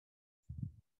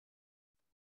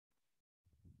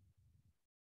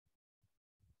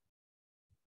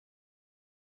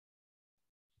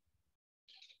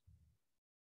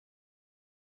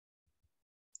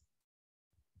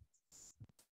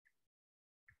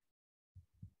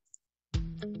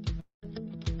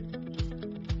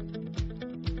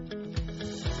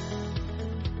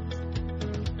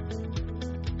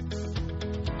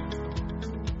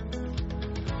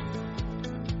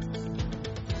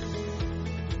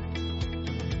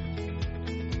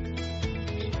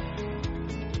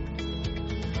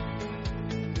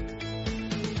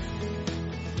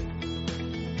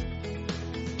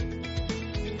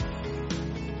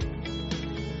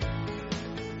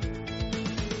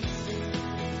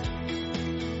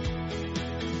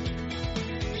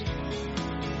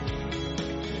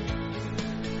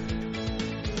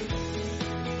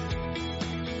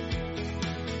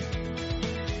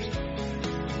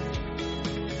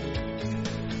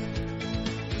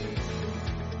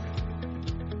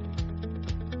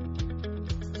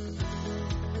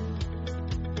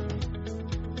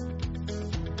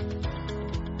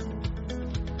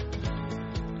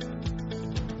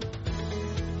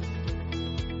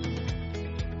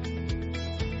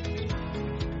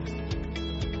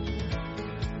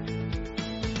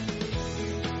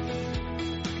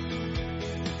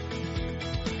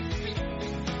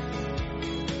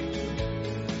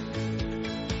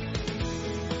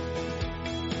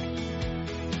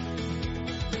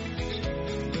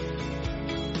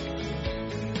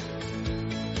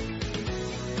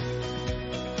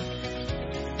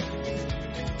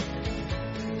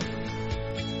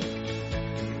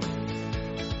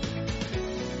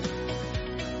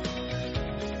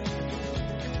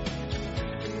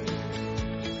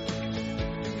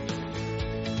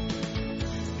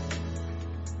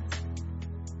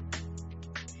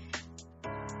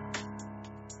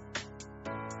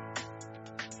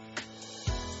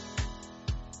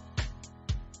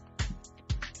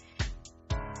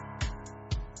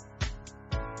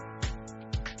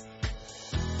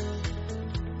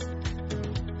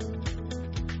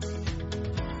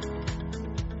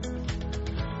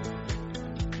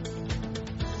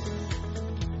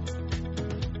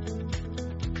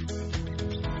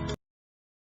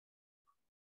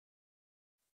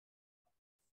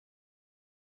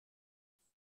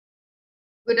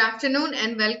Good afternoon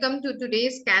and welcome to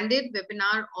today's candid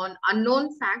webinar on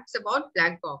unknown facts about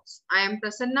BLACKbox. I am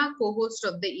Prasanna, co-host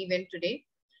of the event today.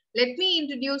 Let me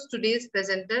introduce today's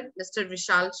presenter, Mr.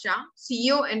 Vishal Shah,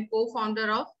 CEO and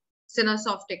co-founder of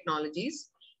Cinesoft Technologies.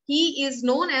 He is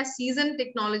known as seasoned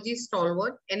technology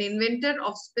stalwart, an inventor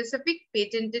of specific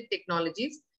patented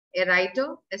technologies, a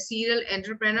writer, a serial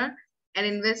entrepreneur, an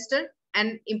investor,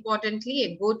 and importantly,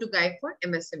 a go-to guy for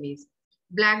MSMEs.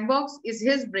 BLACKbox is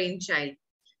his brainchild.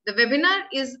 The webinar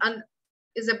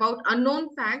is about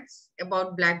unknown facts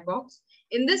about BLACKbox.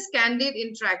 In this candid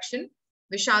interaction,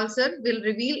 Vishal sir will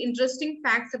reveal interesting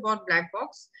facts about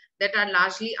BLACKbox that are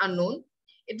largely unknown.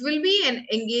 It will be an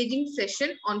engaging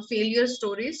session on failure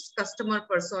stories, customer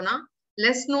persona,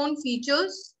 less known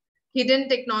features, hidden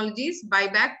technologies,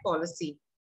 buyback policy.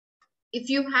 If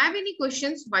you have any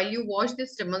questions while you watch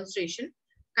this demonstration,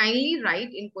 kindly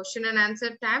write in question and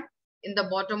answer tab in the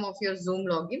bottom of your Zoom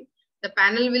login. The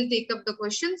panel will take up the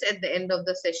questions at the end of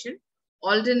the session.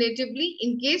 Alternatively,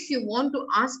 in case you want to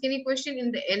ask any question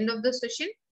in the end of the session,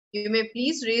 you may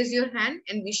please raise your hand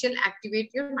and we shall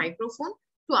activate your microphone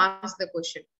to ask the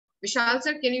question. Vishal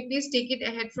sir, can you please take it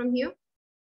ahead from here?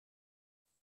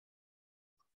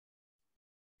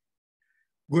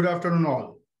 Good afternoon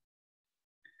all.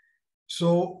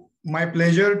 So my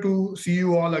pleasure to see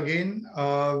you all again.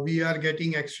 We are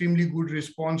getting extremely good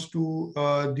response to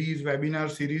these webinar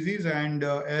series, and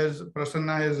as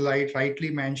Prasanna has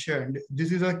rightly mentioned,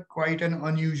 this is quite an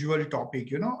unusual topic.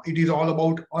 You know, it is all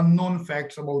about unknown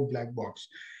facts about BLACKbox.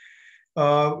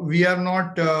 We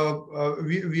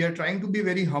are trying to be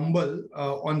very humble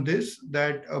on this,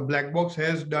 that BLACKbox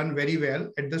has done very well.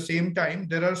 At the same time,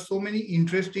 there are so many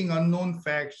interesting unknown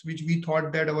facts which we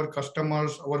thought that our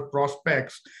customers, our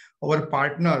prospects, our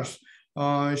partners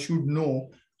should know.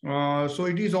 So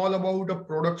it is all about a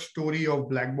product story of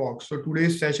BLACKbox. So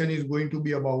today's session is going to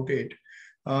be about it.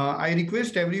 I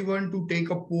request everyone to take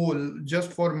a poll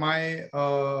just for my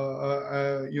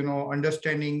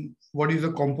understanding what is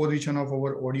the composition of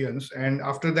our audience, and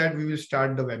after that we will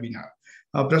start the webinar.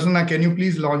 Prasanna, can you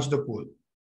please launch the poll?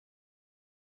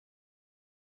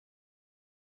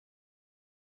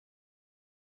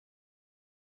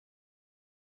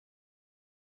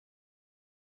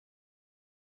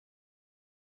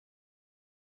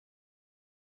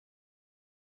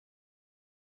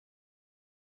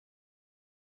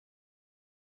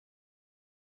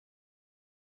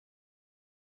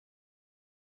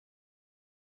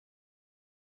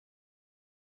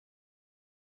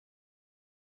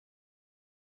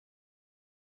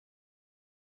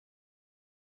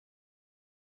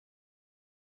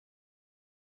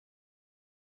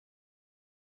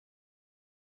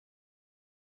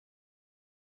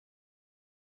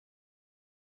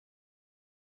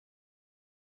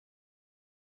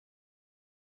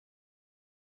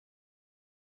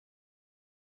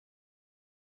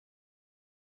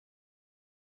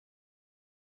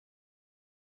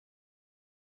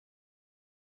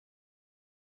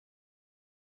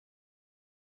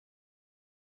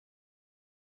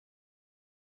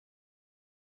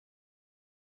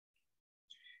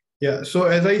 Yeah, so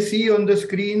as I see on the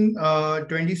screen,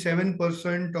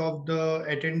 27% of the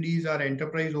attendees are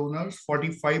enterprise owners,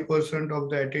 45%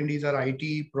 of the attendees are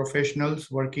IT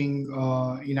professionals working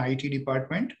in IT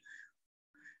department.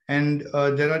 And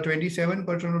there are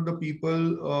 27% of the people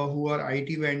who are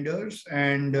IT vendors.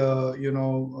 And,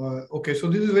 okay,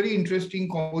 so this is very interesting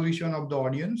composition of the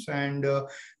audience. And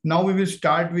now we will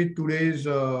start with today's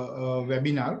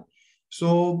webinar.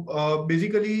 So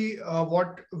basically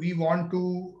what we want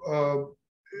to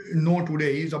know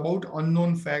today is about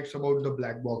unknown facts about the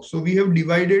BLACKbox. So we have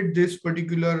divided this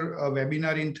particular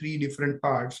webinar in 3 different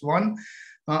parts. One,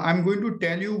 I'm going to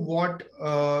tell you what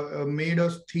made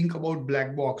us think about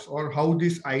BLACKbox or how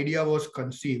this idea was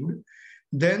conceived.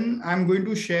 Then I'm going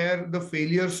to share the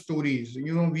failure stories.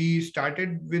 You know, we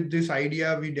started with this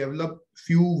idea, we developed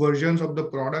few versions of the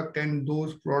product and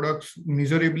those products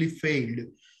miserably failed.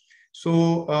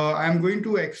 So I'm going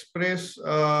to express,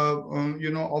 our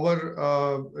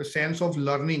sense of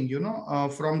learning,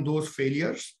 from those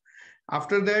failures.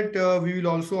 After that, we will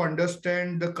also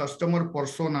understand the customer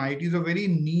persona. It is a very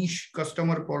niche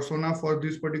customer persona for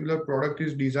this particular product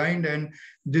is designed, and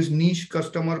this niche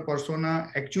customer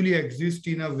persona actually exists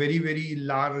in a very, very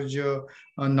large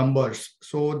numbers.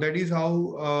 So that is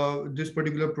how this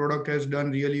particular product has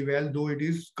done really well, though it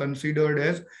is considered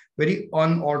as very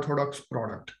unorthodox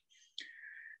product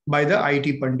by the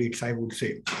IT pundits, I would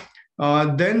say.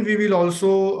 Then we will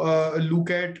also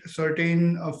look at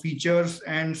certain features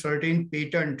and certain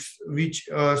patents which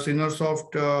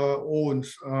Synersoft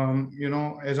owns,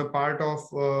 as a part of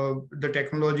the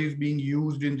technologies being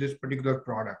used in this particular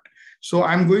product. So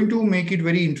I'm going to make it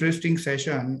very interesting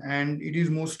session, and it is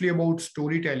mostly about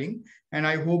storytelling, and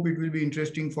I hope it will be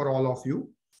interesting for all of you.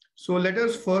 So let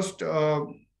us first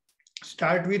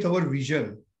start with our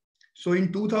vision. So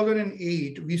in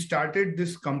 2008, we started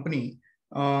this company.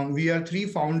 We are three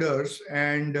founders,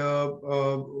 and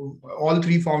all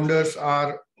three founders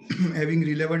are having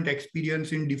relevant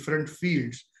experience in different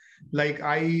fields. Like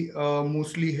I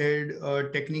mostly head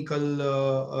technical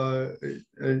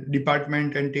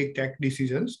department and take tech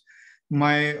decisions.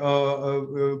 My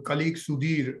colleague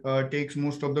Sudhir takes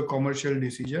most of the commercial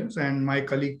decisions, and my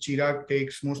colleague Chirag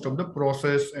takes most of the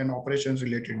process and operations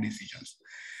related decisions.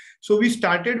 So we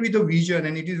started with a vision,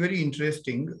 and it is very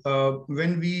interesting.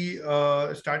 When we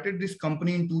started this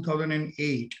company in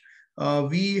 2008,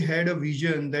 we had a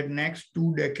vision that next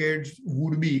 2 decades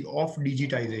would be of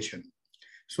digitization.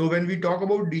 So when we talk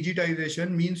about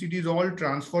digitization, means it is all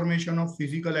transformation of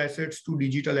physical assets to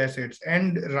digital assets.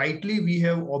 And rightly, we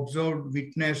have observed,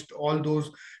 witnessed all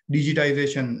those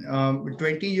digitization.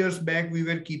 20 years back, we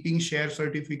were keeping share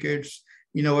certificates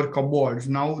in our cupboards.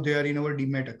 Now they are in our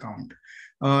Demat account.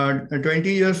 20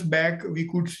 years back, we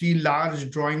could see large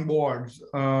drawing boards,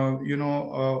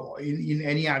 in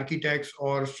any architect's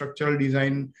or structural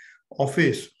design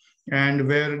office, and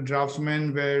where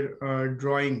draftsmen were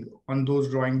drawing on those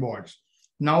drawing boards.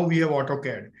 Now we have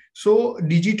AutoCAD. So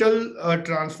digital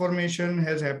transformation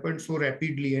has happened so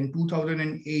rapidly. In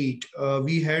 2008,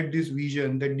 we had this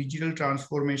vision that digital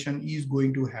transformation is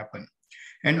going to happen.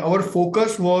 And our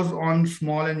focus was on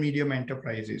small and medium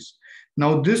enterprises.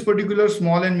 Now, this particular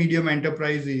small and medium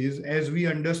enterprises, as we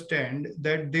understand,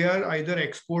 that they are either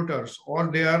exporters or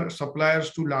they are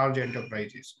suppliers to large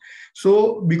enterprises.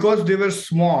 So because they were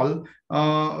small,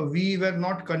 we were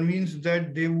not convinced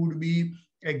that they would be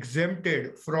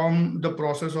exempted from the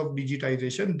process of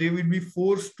digitization. They will be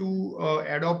forced to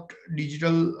adopt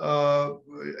digital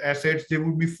assets. They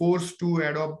would be forced to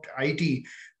adopt IT,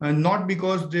 not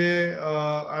because they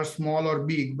are small or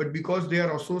big, but because they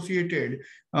are associated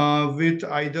with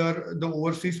either the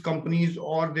overseas companies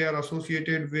or they are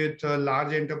associated with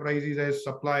large enterprises as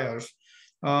suppliers.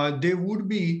 They would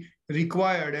be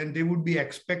required and they would be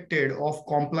expected of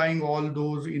complying all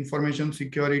those information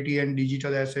security and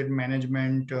digital asset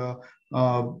management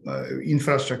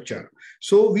infrastructure.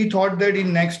 So we thought that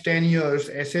in next 10 years,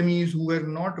 SMEs who were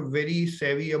not very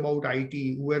savvy about IT,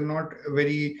 who were not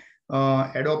very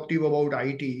adaptive about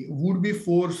IT, would be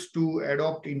forced to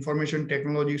adopt information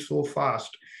technology so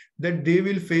fast that they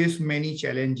will face many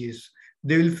challenges.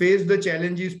 They will face the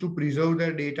challenges to preserve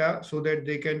their data so that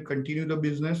they can continue the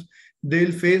business.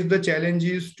 They'll face the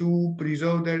challenges to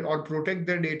preserve their or protect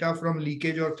their data from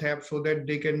leakage or theft so that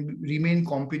they can remain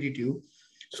competitive.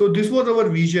 So this was our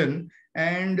vision,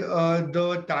 and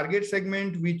the target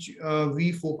segment which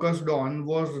we focused on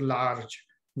was large,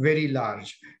 very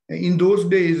large. In those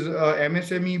days,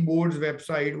 MSME board's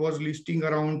website was listing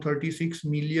around 36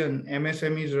 million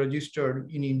MSMEs registered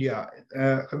in India,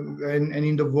 and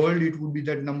in the world it would be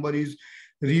that number is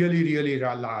really, really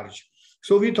large.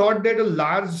 So we thought that a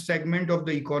large segment of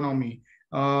the economy,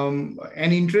 and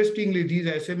interestingly, these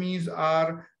SMEs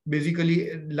are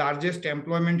basically largest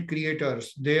employment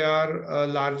creators. They are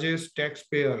largest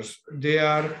taxpayers. They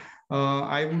are,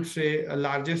 I would say, a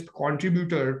largest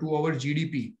contributor to our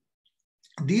GDP.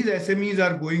 These SMEs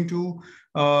are going to,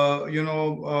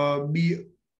 be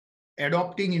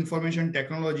adopting information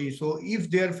technology. So if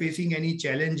they are facing any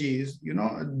challenges,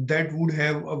 that would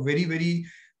have a very, very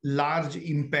large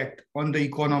impact on the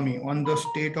economy, on the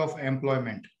state of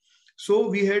employment. So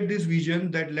we had this vision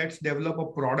that let's develop a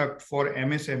product for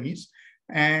MSMEs,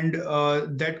 and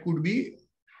that could be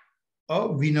a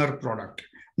winner product.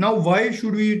 Now, why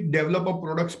should we develop a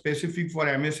product specific for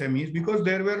MSMEs? Because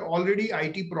there were already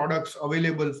IT products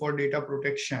available for data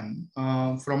protection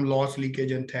from loss,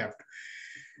 leakage, and theft.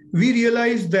 We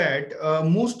realized that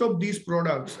most of these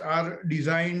products are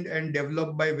designed and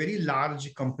developed by very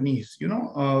large companies,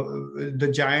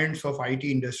 the giants of IT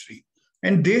industry.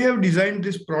 And they have designed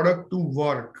this product to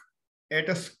work at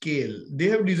a scale. They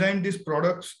have designed these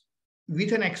products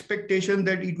with an expectation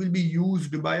that it will be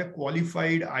used by a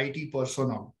qualified IT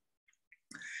personnel.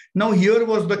 Now, here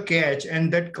was the catch,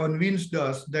 and that convinced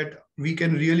us that we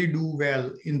can really do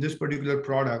well in this particular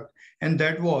product. And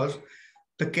that was,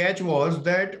 the catch was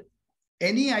that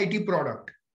any IT product,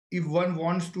 if one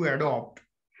wants to adopt,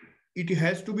 it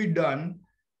has to be done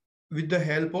with the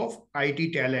help of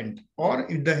IT talent or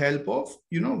with the help of,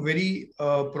 very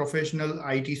professional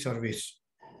IT service.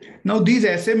 Now, these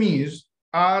SMEs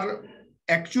are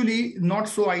actually not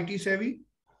so IT savvy.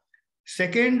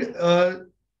 Second,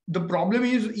 the problem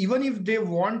is, even if they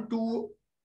want to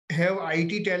have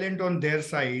IT talent on their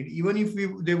side, even if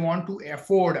they want to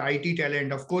afford IT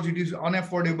talent, of course, it is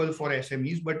unaffordable for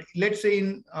SMEs. But let's say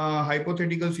in a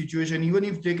hypothetical situation, even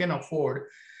if they can afford,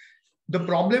 the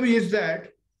problem is that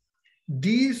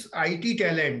these IT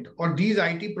talent or these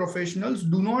IT professionals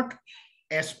do not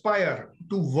aspire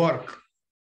to work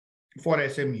for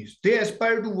SMEs. They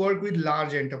aspire to work with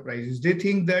large enterprises. They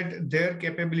think that their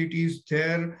capabilities,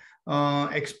 their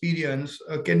experience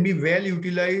can be well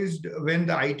utilized when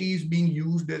the IT is being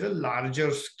used at a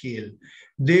larger scale.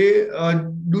 They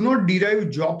do not derive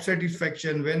job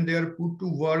satisfaction when they are put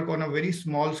to work on a very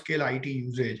small scale IT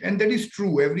usage. And that is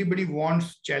true. Everybody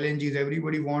wants challenges.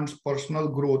 Everybody wants personal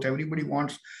growth. Everybody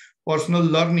wants personal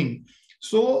learning.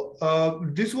 So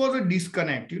this was a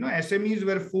disconnect. SMEs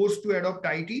were forced to adopt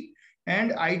IT,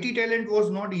 and IT talent was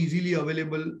not easily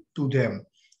available to them.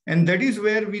 And that is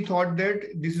where we thought that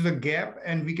this is a gap,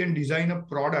 and we can design a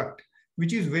product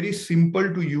which is very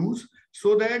simple to use,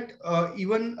 so that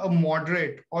even a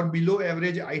moderate or below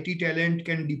average IT talent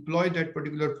can deploy that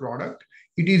particular product.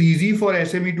 It is easy for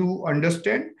SME to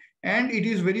understand, and it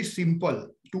is very simple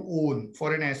to own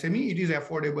for an SME. It is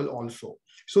affordable also.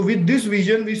 So with this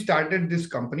vision, we started this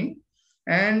company,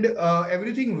 and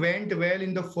everything went well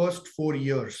in the first 4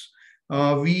 years.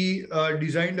 We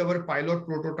designed our pilot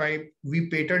prototype. We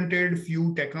patented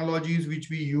few technologies which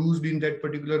we used in that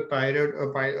particular pilot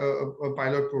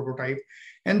prototype.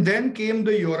 And then came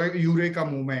the Eureka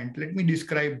moment. Let me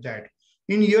describe that.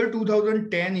 In year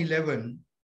 2010-11,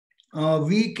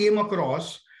 we came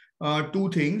across two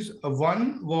things.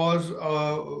 One was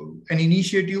an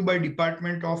initiative by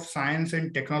Department of Science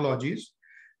and Technologies,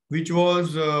 which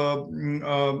was to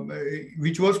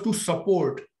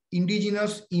support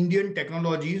indigenous Indian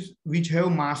technologies which have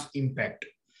mass impact.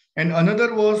 And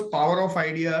another was Power of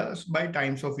Ideas by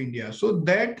Times of India. So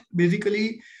that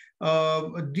basically,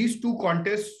 these two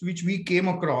contests which we came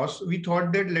across, we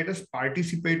thought that let us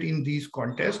participate in these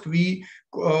contests. We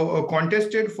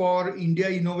contested for India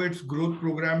Innovates Growth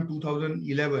Program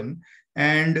 2011.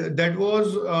 And that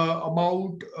was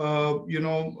about,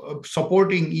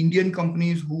 supporting Indian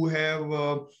companies who have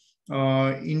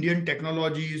Indian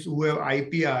technologies, who have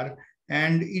IPR,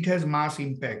 and it has mass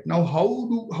impact. Now,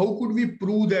 how could we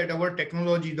prove that our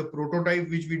technology, the prototype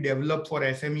which we developed for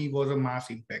SME, was a mass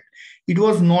impact? It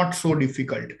was not so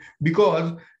difficult,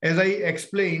 because as I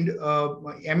explained,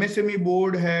 MSME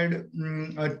board had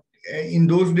in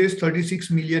those days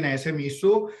 36 million SMEs.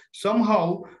 So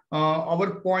somehow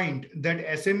our point that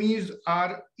SMEs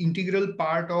are integral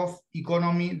part of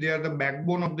economy, they are the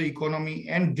backbone of the economy,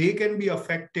 and they can be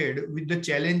affected with the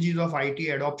challenges of IT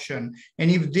adoption. And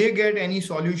if they get any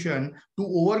solution to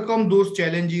overcome those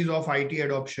challenges of IT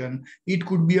adoption, it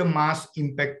could be a mass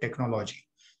impact technology.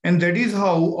 And that is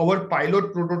how our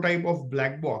pilot prototype of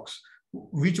BLACKbox,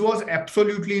 which was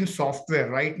absolutely in software.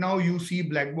 Right now, you see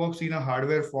BLACKbox in a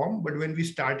hardware form, but when we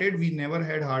started, we never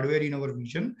had hardware in our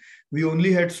vision. We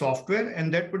only had software,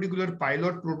 and that particular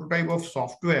pilot prototype of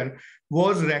software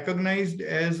was recognized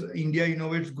as India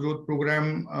Innovates Growth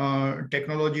Program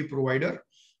technology provider,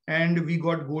 and we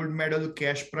got gold medal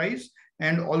cash prize.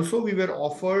 And also we were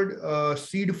offered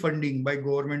seed funding by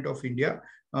Government of India,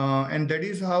 and that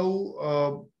is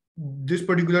how this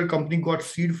particular company got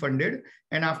seed funded.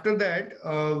 And after that,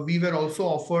 we were also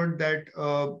offered that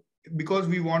because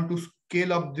we want to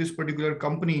scale up this particular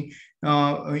company,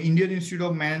 Indian Institute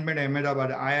of Management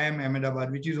Ahmedabad, IIM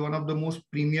Ahmedabad, which is one of the most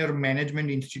premier management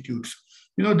institutes,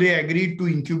 they agreed to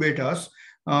incubate us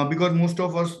because most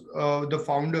of us, the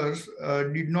founders,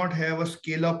 did not have a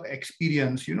scale up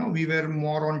experience. We were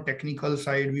more on technical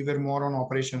side, we were more on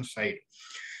operations side.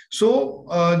 So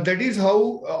that is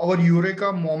how our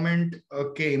Eureka moment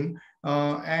came.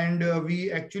 And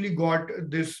we actually got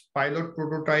this pilot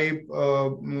prototype,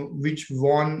 which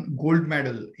won gold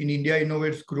medal in India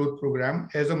Innovates Growth Program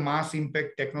as a mass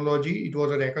impact technology. It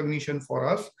was a recognition for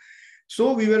us.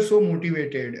 So we were so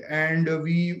motivated, and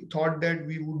we thought that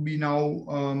we would be now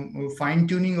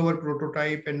fine-tuning our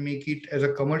prototype and make it as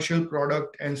a commercial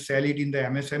product and sell it in the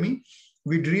MSME.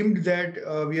 We dreamed that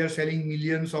we are selling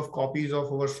millions of copies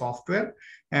of our software,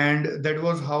 and that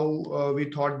was how we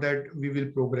thought that we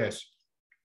will progress.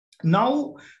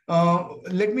 Now,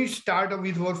 let me start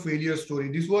with our failure story.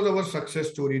 This was our success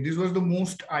story. This was the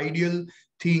most ideal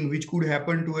thing which could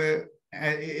happen to a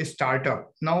a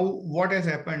startup. Now, what has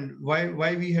happened?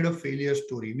 Why we had a failure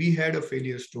story? We had a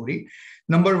failure story.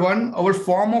 Number one, our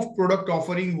form of product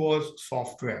offering was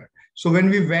software. So when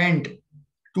we went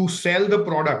to sell the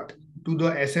product to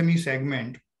the SME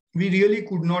segment, we really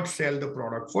could not sell the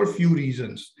product for few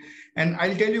reasons. And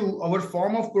I'll tell you, our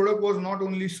form of product was not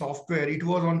only software, it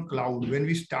was on cloud. When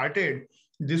we started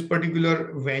this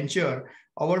particular venture,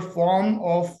 our form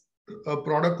of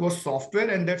product was software,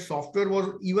 and that software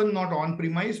was even not on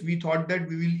premise. We thought that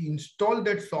we will install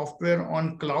that software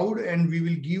on cloud and we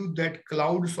will give that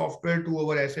cloud software to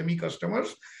our SME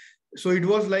customers. So it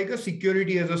was like a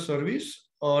security as a service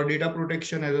or data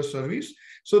protection as a service.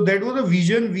 So that was a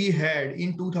vision we had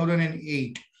in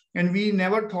 2008. And we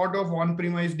never thought of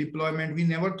on-premise deployment. We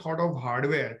never thought of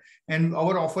hardware. And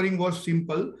our offering was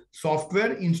simple: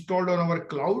 software installed on our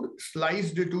cloud,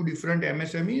 sliced to different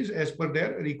MSMEs as per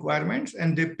their requirements,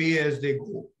 and they pay as they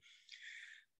go.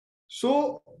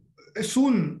 So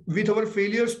soon, with our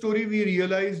failure story, we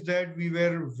realized that we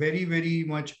were very, very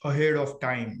much ahead of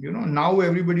time. Now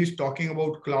everybody is talking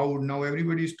about cloud. Now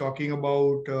everybody is talking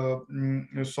about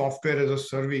software as a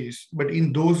service. But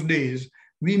in those days,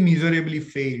 we miserably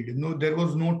failed. No, there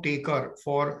was no taker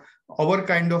for our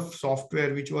kind of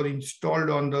software which was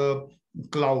installed on the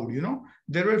cloud.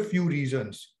 There were few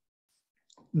reasons.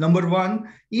 Number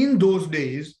one, in those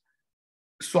days,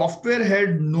 software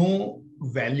had no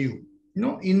value.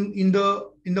 In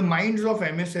the minds of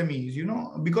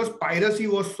MSMEs, because piracy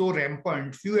was so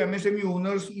rampant, few MSME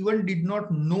owners even did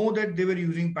not know that they were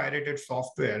using pirated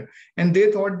software, and they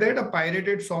thought that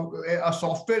a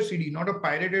software CD, not a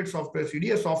pirated software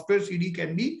CD, a software CD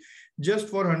can be just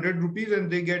for 100 rupees,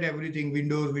 and they get everything: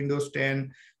 Windows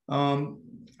 10,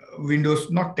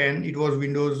 Windows not 10, it was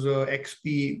Windows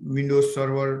XP, Windows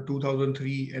Server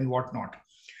 2003, and whatnot.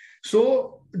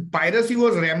 So piracy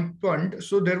was rampant,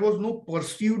 so there was no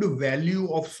perceived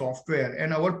value of software,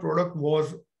 and our product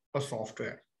was a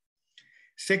software.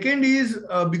 Second is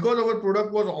because our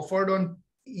product was offered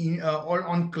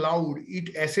on cloud, it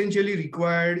essentially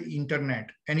required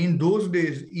internet. And in those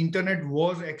days, internet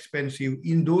was expensive.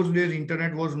 In those days,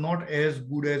 internet was not as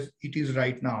good as it is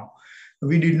right now.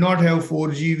 We did not have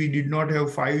 4G, we did not have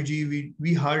 5G,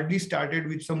 we hardly started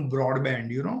with some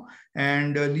broadband,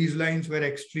 and these lines were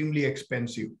extremely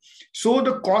expensive. So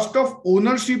the cost of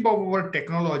ownership of our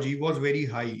technology was very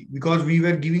high because we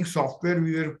were giving software,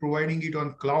 we were providing it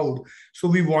on cloud. So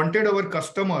we wanted our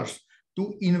customers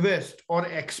to invest or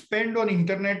expand on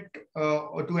internet,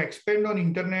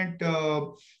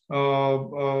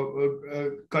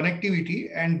 connectivity,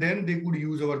 and then they could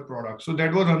use our product. So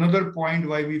that was another point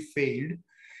why we failed.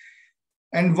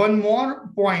 And one more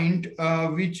point,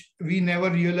 which we never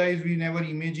realized, we never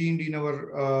imagined in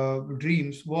our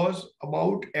dreams, was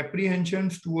about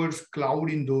apprehensions towards cloud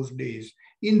in those days.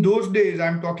 In those days,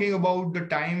 I'm talking about the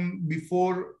time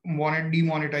before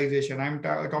demonetization. I'm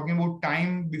talking about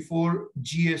time before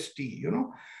GST,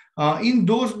 in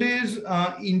those days,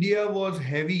 India was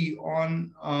heavy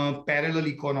on parallel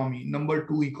economy, number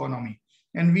two economy.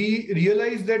 And we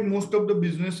realized that most of the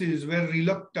businesses were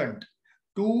reluctant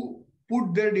to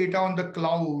put their data on the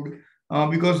cloud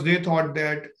because they thought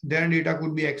that their data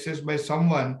could be accessed by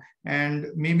someone, and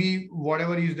maybe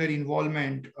whatever is their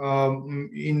involvement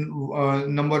in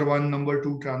number one, number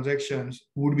two transactions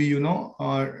would be,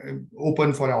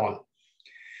 open for all.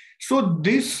 So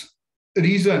this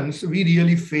reasons we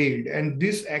really failed, and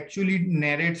this actually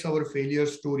narrates our failure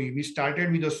story. We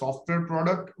started with a software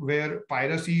product where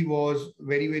piracy was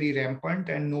very, very rampant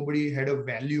and nobody had a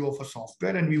value of a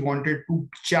software, and we wanted to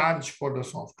charge for the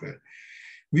software.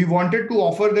 We wanted to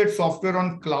offer that software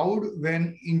on cloud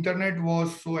when internet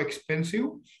was so expensive,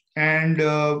 and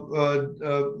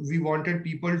we wanted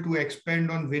people to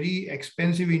expand on very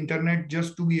expensive internet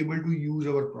just to be able to use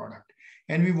our product.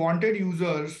 And we wanted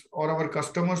users or our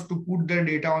customers to put their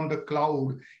data on the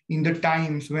cloud in the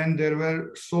times when there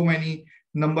were so many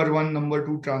number one, number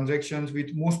two transactions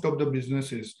with most of the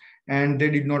businesses, and they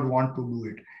did not want to do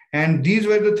it. And these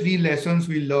were the three lessons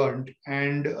we learned.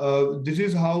 And this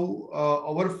is how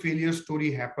our failure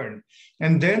story happened.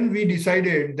 And then we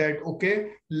decided that,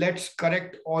 okay, let's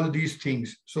correct all these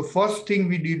things. So first thing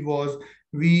we did was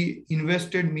we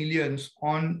invested millions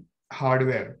on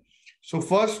hardware. So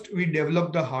first we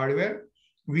developed the hardware.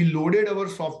 We loaded our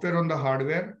software on the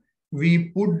hardware. We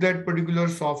put that particular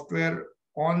software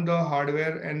on the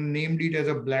hardware and named it as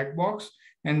a black box.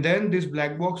 And then this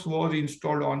black box was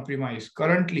installed on premise.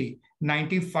 Currently,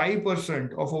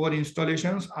 95% of our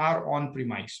installations are on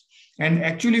premise. And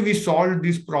actually we solved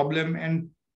this problem,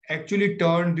 and actually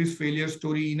turned this failure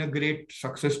story in a great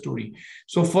success story.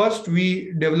 So first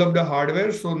we developed a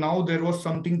hardware. So now there was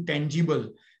something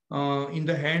tangible in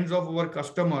the hands of our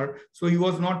customer. So he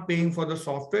was not paying for the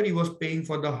software, he was paying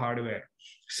for the hardware.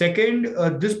 Second,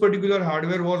 this particular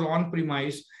hardware was on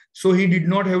premise, so he did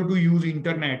not have to use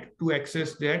internet to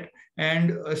access that.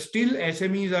 And still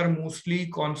SMEs are mostly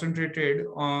concentrated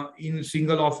in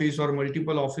single office or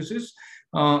multiple offices.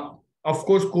 Of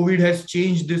course, COVID has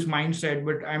changed this mindset,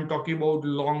 but I'm talking about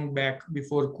long back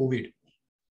before COVID.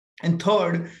 And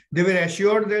third, they were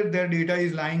assured that their data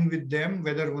is lying with them,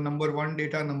 whether number one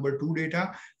data, number two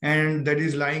data, and that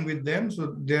is lying with them.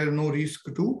 So there are no risk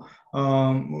to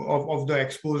of the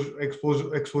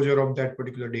exposure of that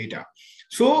particular data.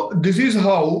 So this is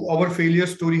how our failure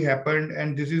story happened,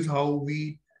 and this is how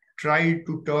we tried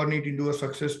to turn it into a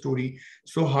success story.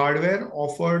 So hardware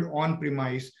offered on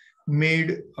premise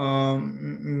made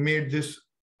this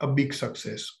a big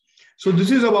success. So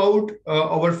this is about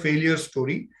our failure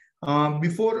story.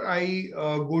 Before I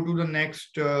go to the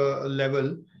next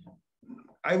level,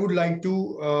 I would like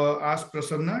to ask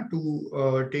Prasanna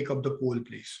to take up the poll,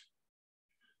 please.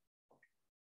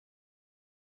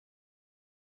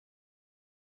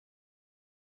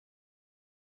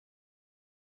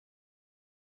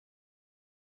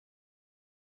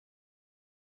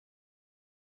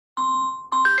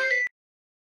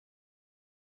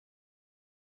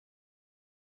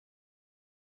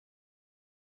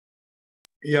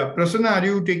 Yeah, Prasanna, are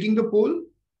you taking the poll?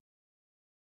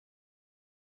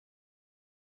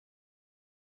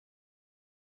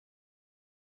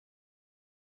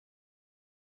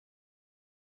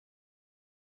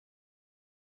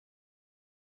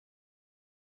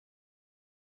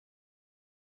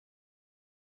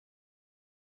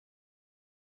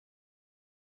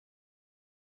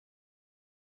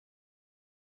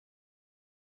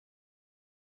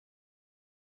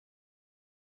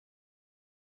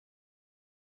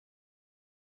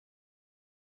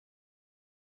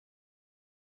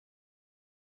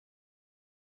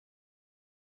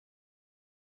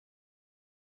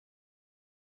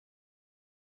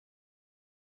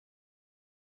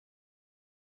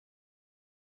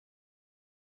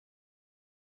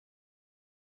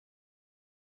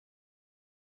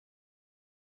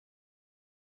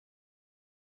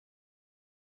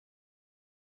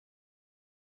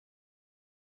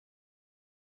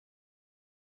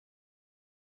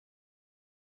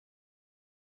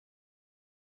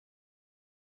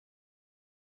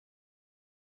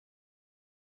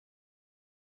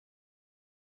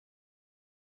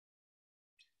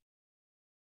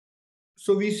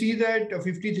 So we see that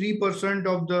 53%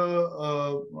 of the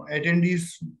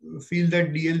attendees feel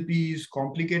that DLP is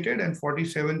complicated and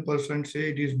 47% say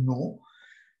it is no.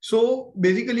 So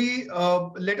basically,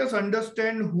 let us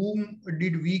understand whom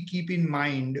did we keep in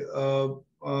mind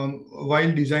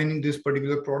while designing this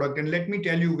particular product. And let me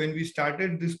tell you, when we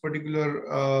started this particular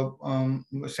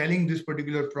selling this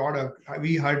particular product,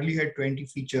 we hardly had 20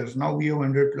 features. Now we have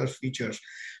 100 plus features.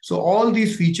 So all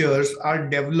these features are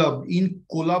developed in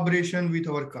collaboration with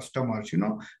our customers. You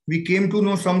know, we came to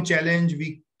know some challenge,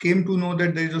 we came to know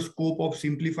that there is a scope of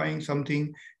simplifying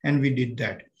something, and we did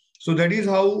that. So that is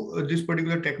how this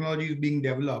particular technology is being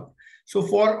developed. So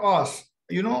for us,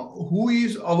 you know, who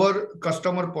is our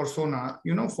customer persona,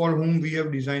 you know, for whom we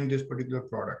have designed this particular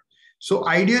product. So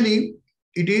ideally,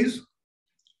 it is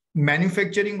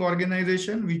manufacturing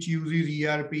organization which uses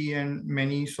ERP and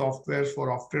many softwares for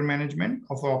after management,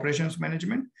 of operations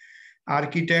management,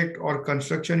 architect or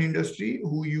construction industry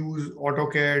who use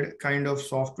AutoCAD kind of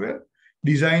software,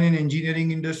 design and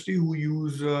engineering industry who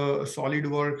use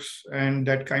SolidWorks and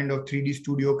that kind of 3D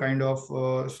Studio kind of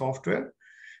software,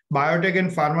 biotech and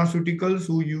pharmaceuticals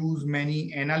who use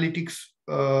many analytics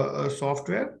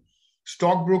software,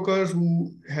 stockbrokers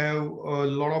who have a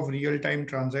lot of real-time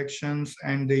transactions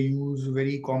and they use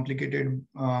very complicated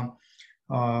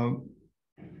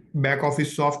back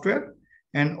office software,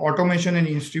 and automation and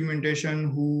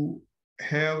instrumentation who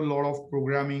have a lot of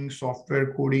programming,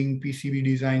 software coding, PCB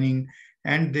designing,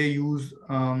 and they use.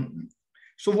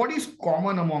 So what is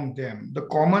common among them? The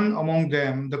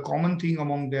common thing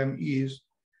among them is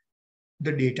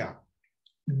the data.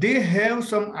 They have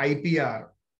some IPR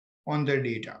on their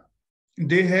data.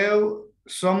 They have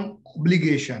some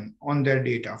obligation on their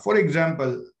data. For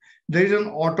example, there is an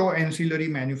auto ancillary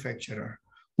manufacturer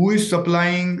who is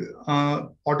supplying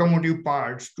automotive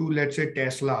parts to, let's say,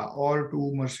 Tesla or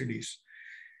to Mercedes.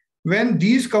 When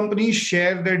these companies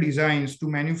share their designs to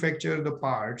manufacture the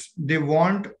parts, they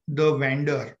want the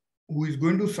vendor who is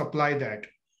going to supply that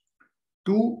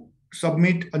to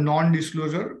submit a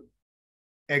non-disclosure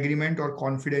agreement or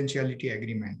confidentiality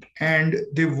agreement, and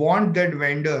they want that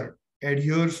vendor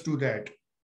adheres to that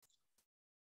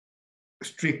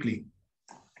strictly.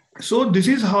 So this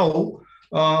is how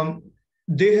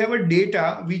they have a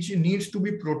data which needs to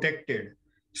be protected.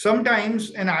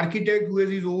 Sometimes an architect who has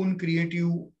his own creative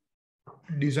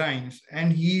designs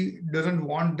and he doesn't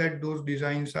want that those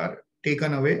designs are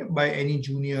taken away by any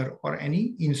junior or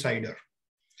any insider.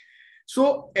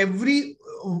 So everybody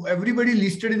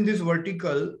listed in this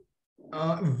vertical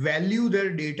value their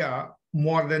data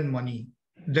more than money.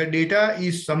 The data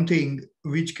is something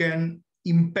which can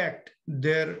impact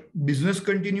their business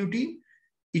continuity.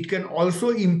 It can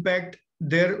also impact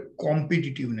their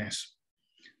competitiveness.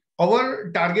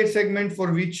 Our target segment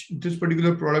for which this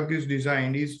particular product is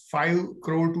designed is 5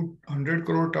 crore to 100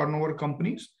 crore turnover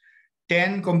companies,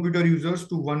 10 computer users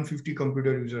to 150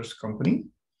 computer users company.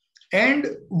 And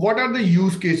what are the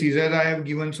use cases? As I have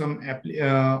given some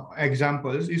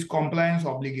examples, is compliance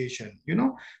obligation.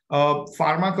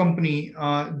 Pharma company,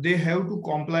 they have to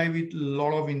comply with a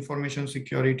lot of information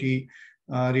security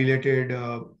related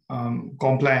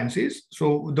compliances.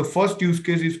 So the first use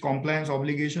case is compliance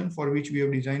obligation, for which we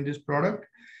have designed this product.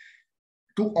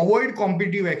 To avoid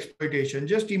competitive exploitation,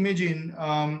 just imagine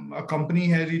a company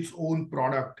has its own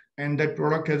product and that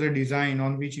product has a design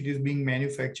on which it is being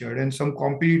manufactured, and some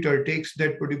competitor takes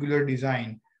that particular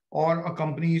design, or a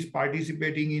company is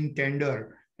participating in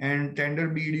tender and tender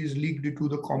bid is leaked to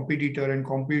the competitor and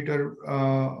competitor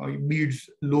bids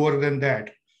lower than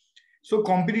that. So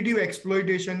competitive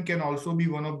exploitation can also be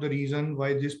one of the reasons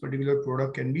why this particular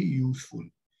product can be useful.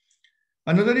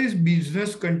 Another is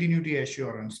business continuity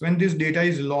assurance. When this data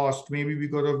is lost, maybe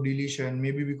because of deletion,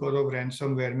 maybe because of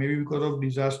ransomware, maybe because of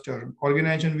disaster,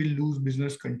 organization will lose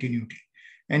business continuity.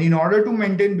 And in order to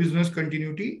maintain business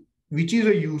continuity, which is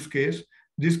a use case,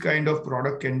 this kind of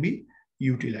product can be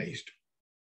utilized.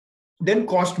 Then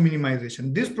cost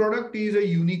minimization. This product is a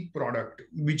unique product,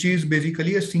 which is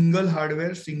basically a single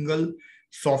hardware, single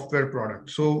software product.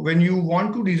 So when you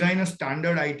want to design a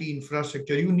standard IT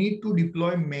infrastructure, you need to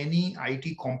deploy many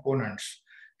IT components.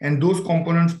 And those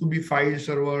components could be file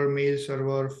server, mail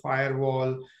server,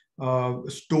 firewall,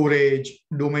 storage,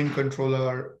 domain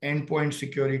controller, endpoint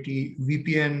security,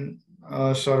 VPN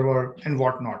server, and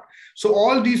whatnot. So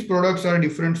all these products are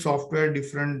different software,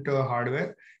 different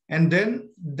hardware. And then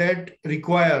that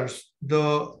requires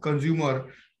the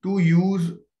consumer to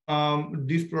use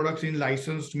these products in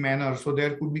licensed manner. So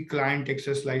there could be client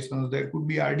access license, there could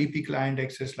be RDP client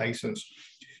access license.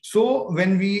 So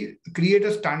when we create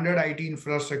a standard IT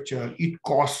infrastructure, it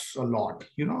costs a lot,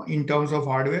 in terms of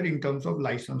hardware, in terms of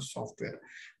licensed software.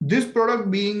 This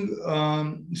product being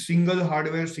single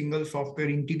hardware, single software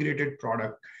integrated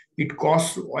product, it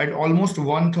costs at almost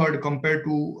 1/3 compared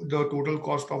to the total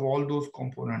cost of all those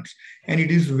components. And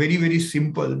it is very, very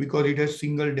simple because it has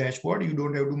single dashboard. You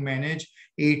don't have to manage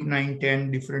 8, 9, 10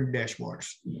 different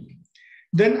dashboards.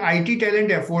 Then IT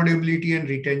talent affordability and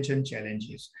retention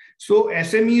challenges. So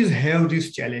SMEs have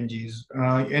these challenges,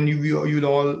 and you'll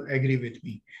all agree with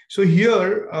me. So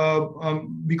here,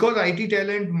 because IT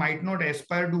talent might not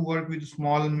aspire to work with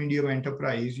small and medium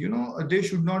enterprise, they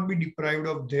should not be deprived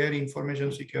of their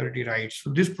information security rights. So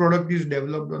this product is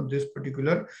developed on this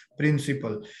particular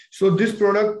principle. So this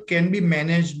product can be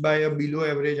managed by a below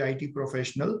average IT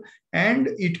professional, and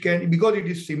it can, because it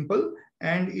is simple,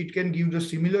 and it can give the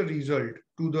similar result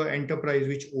to the enterprise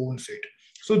which owns it.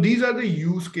 So these are the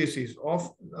use cases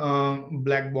of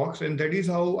BLACKbox, and that is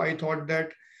how I thought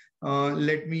that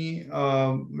let me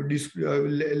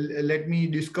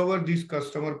discover this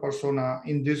customer persona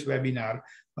in this webinar,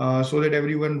 so that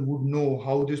everyone would know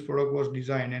how this product was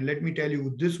designed. And let me tell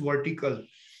you, this vertical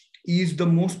is the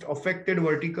most affected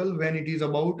vertical when it is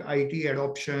about IT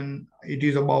adoption, it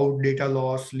is about data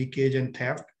loss, leakage, and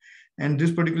theft. And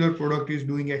this particular product is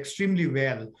doing extremely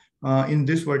well in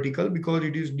this vertical because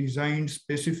it is designed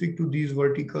specific to these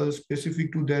verticals,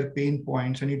 specific to their pain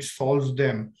points, and it solves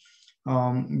them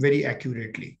very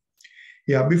accurately.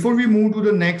 Yeah, before we move to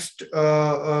the next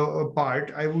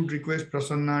part, I would request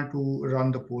Prasanna to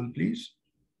run the poll, please.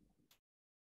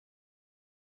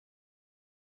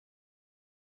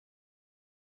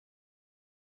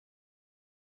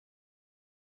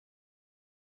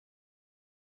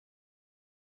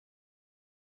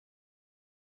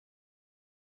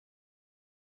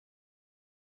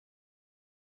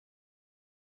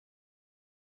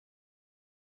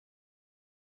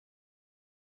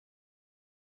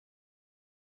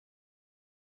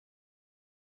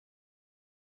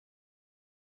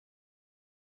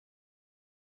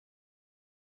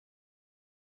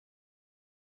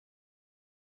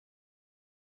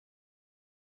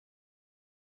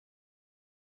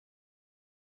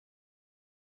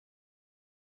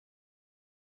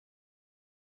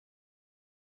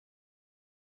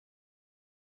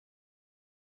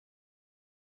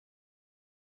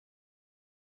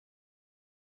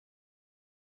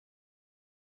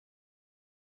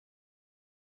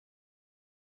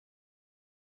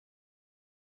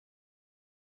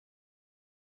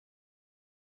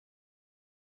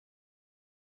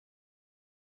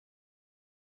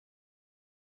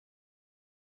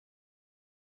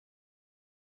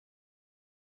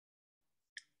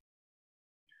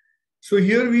 So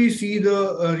here we see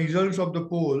the results of the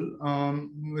poll.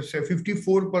 Say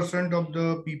 54% of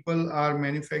the people are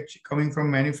coming from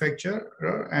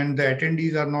manufacturer, and the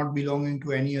attendees are not belonging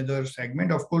to any other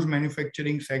segment. Of course,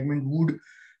 manufacturing segment would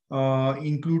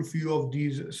include few of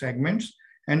these segments,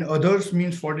 and others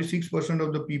means 46%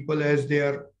 of the people, as they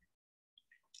are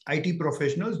IT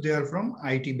professionals, they are from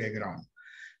IT background.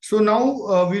 So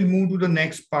now we'll move to the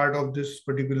next part of this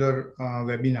particular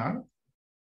webinar.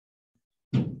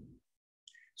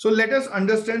 So let us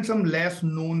understand some less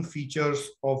known features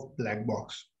of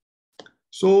BLACKbox.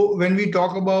 So when we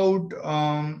talk about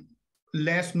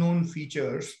less known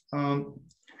features,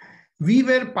 we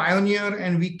were pioneer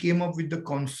and we came up with the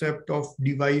concept of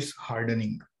device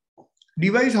hardening.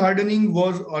 Device hardening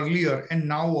was earlier and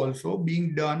now also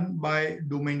being done by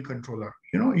domain controller.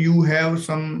 You know, you have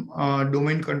some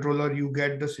domain controller, you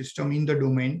get the system in the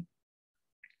domain,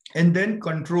 and then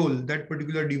control that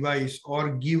particular device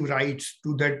or give rights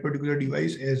to that particular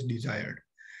device as desired.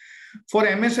 For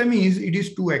MSMEs, it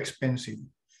is too expensive.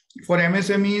 For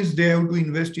MSMEs, they have to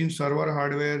invest in server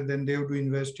hardware, then they have to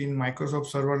invest in Microsoft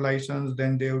server license,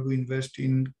 then they have to invest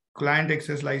in client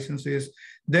access licenses.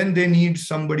 Then they need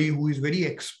somebody who is very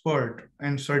expert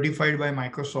and certified by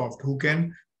Microsoft, who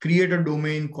can create a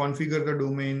domain, configure the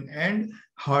domain, and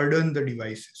harden the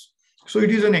devices. So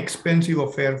it is an expensive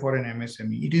affair for an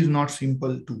MSME. It is not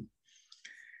simple too.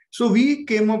 So we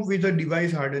came up with a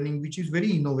device hardening, which is very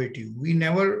innovative.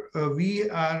 We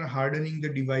are hardening the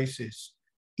devices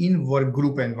in work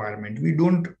group environment. We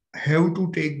don't have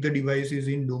to take the devices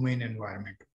in domain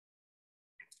environment.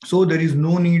 So there is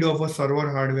no need of a server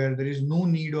hardware. There is no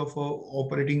need of a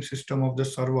operating system of the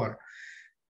server.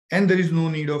 And there is no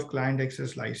need of client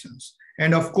access license.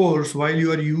 And of course, while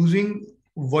you are using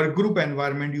workgroup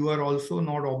environment, you are also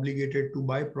not obligated to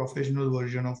buy professional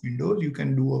version of Windows. You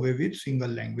can do away with single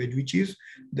language, which is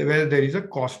where there is a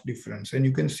cost difference, and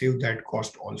you can save that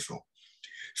cost also.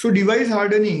 So device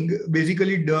hardening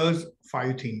basically does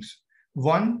 5 things.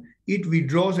 1, it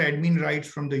withdraws admin rights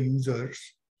from the users.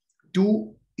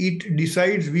 2, it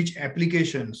decides which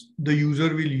applications the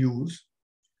user will use.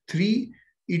 3,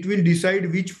 it will decide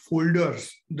which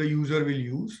folders the user will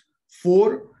use.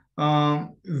 4,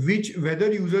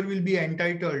 whether user will be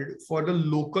entitled for the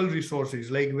local resources,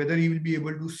 like whether he will be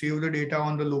able to save the data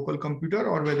on the local computer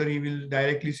or whether he will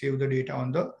directly save the data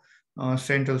on the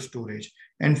central storage.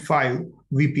 And 5,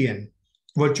 VPN,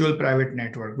 virtual private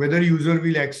network, whether user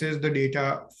will access the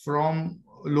data from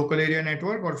local area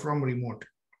network or from remote.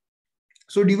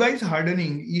 So device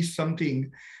hardening is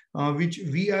something which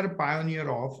we are pioneer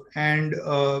of, and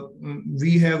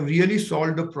we have really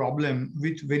solved the problem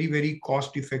with very, very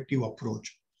cost-effective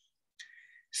approach.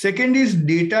 Second is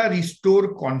data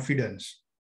restore confidence.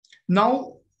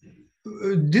 Now,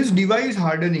 this device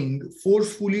hardening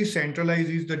forcefully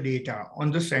centralizes the data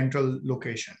on the central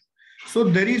location. So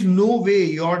there is no way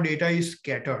your data is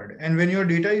scattered. And when your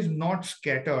data is not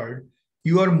scattered,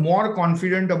 you are more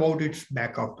confident about its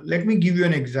backup. Let me give you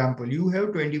an example. You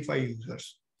have 25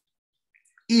 users.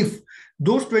 If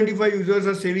those 25 users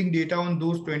are saving data on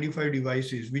those 25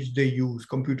 devices which they use,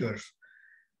 computers,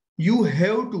 you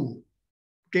have to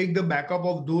take the backup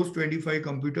of those 25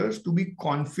 computers to be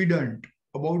confident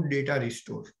about data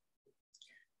restore.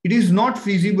 It is not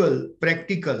feasible,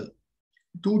 practical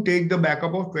to take the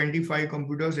backup of 25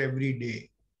 computers every day.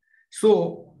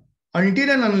 So until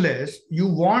and unless you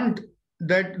want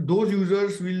that those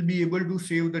users will be able to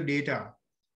save the data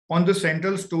on the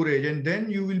central storage, and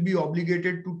then you will be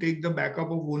obligated to take the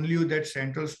backup of only that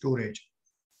central storage,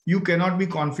 you cannot be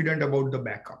confident about the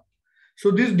backup.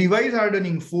 So this device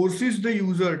hardening forces the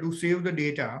user to save the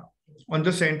data on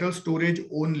the central storage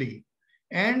only.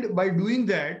 And by doing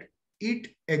that, it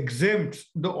exempts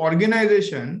the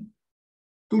organization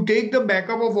to take the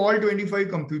backup of all 25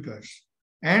 computers.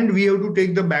 And we have to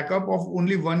take the backup of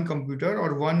only one computer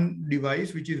or one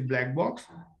device, which is BLACKbox.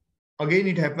 Again,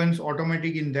 it happens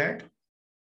automatic in that.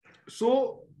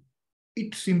 So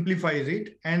it simplifies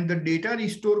it, and the data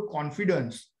restore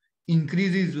confidence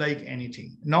increases like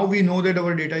anything. Now we know that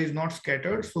our data is not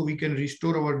scattered, so we can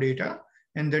restore our data,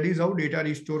 and that is how data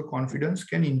restore confidence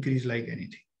can increase like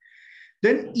anything.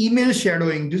 Then email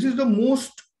shadowing. This is the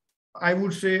most, I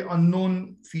would say,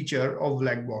 unknown feature of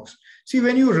BLACKbox. See,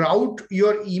 when you route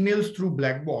your emails through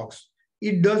BLACKbox,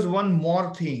 it does one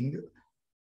more thing.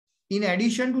 In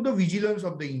addition to the vigilance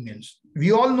of the emails,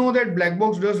 we all know that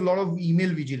BLACKbox does a lot of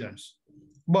email vigilance,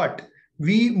 but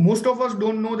most of us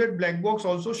don't know that BLACKbox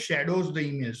also shadows the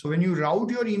emails. So when you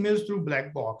route your emails through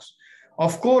BLACKbox,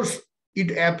 of course,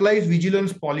 it applies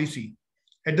vigilance policy.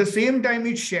 At the same time,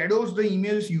 it shadows the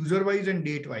emails user-wise and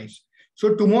date-wise.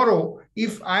 So tomorrow,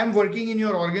 if I'm working in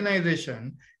your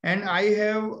organization and I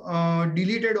have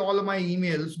deleted all of my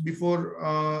emails before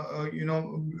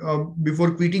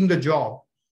quitting the job,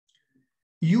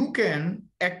 you can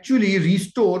actually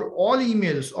restore all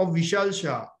emails of Vishal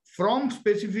Shah from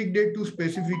specific date to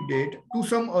specific date to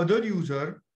some other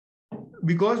user,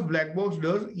 because BLACKbox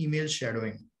does email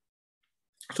shadowing.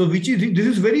 So this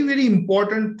is very, very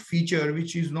important feature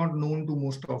which is not known to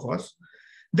most of us.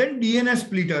 Then DNS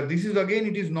splitter. This is again,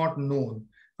 it is not known.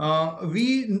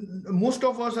 Most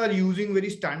of us are using very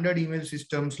standard email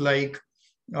systems like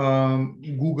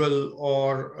Google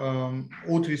or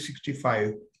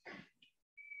O365.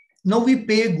 Now we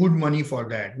pay good money for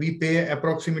that. We pay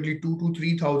approximately 2,000 to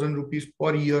 3,000 rupees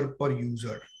per year per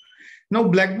user. Now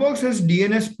BLACKbox has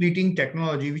DNS splitting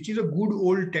technology, which is a good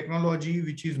old technology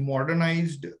which is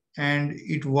modernized and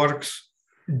it works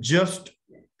just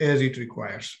as it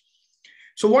requires.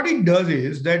 So what it does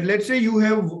is that, let's say you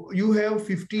have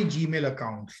 50 Gmail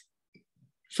accounts.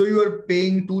 So you are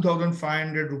paying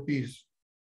 2,500 rupees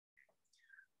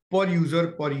per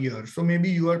user per year. So maybe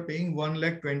you are paying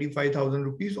 1,25,000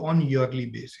 rupees on yearly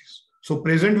basis. So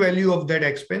present value of that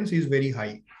expense is very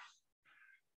high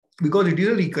because it is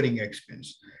a recurring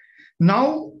expense.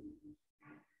 Now,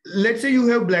 let's say you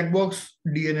have BLACKbox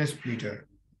DNS splitter.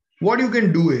 What you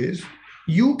can do is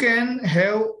you can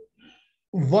have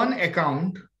one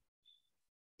account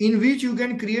in which you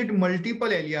can create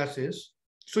multiple aliases.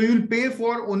 So you'll pay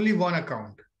for only one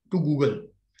account to Google.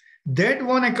 That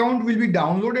one account will be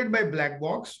downloaded by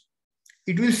BLACKbox.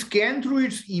 It will scan through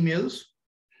its emails.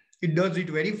 It does it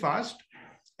very fast.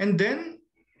 And then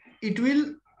it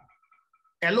will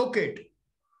allocate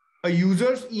a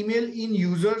user's email in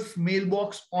user's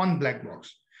mailbox on BLACKbox.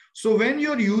 So when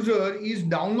your user is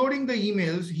downloading the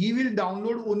emails, he will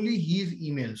download only his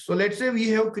emails. So let's say we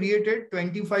have created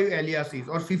 25 aliases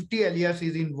or 50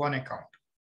 aliases in one account.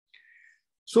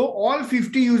 So all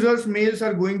 50 users' mails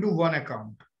are going to one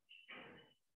account.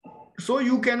 So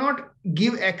you cannot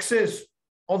give access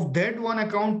of that one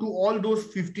account to all those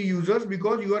 50 users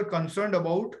because you are concerned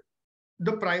about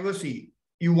the privacy.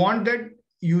 You want that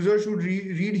user should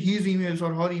read his emails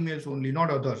or her emails only,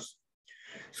 not others.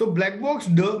 So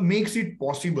BLACKbox makes it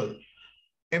possible.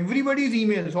 Everybody's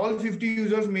emails, all 50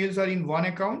 users' mails are in one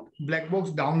account.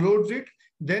 BLACKbox downloads it.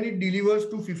 Then it delivers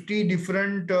to 50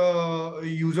 different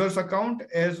users' account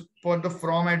as per the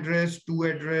from address, to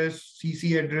address,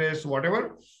 CC address,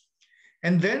 whatever.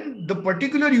 And then the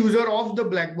particular user of the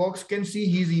BLACKbox can see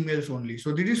his emails only.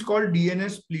 So this is called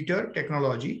DNS splitter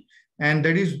technology. And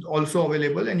that is also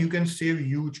available and you can save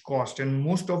huge cost. And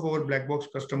most of our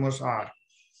BLACKbox customers are.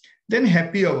 Then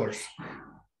happy hours.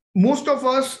 Most of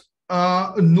us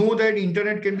know that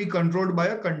internet can be controlled by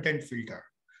a content filter.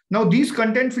 Now these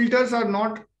content filters are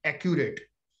not accurate.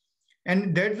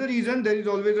 And that's the reason there is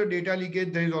always a data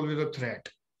leakage, there is always a threat.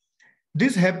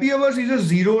 This happy hours is a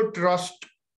zero trust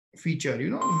feature.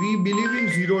 You know, we believe in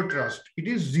zero trust. It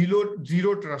is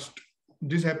zero trust.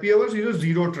 This happy hours is a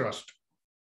zero trust.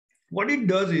 What it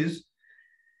does is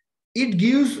it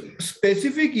gives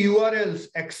specific URLs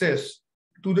access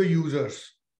to the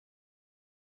users.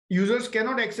 Users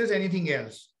cannot access anything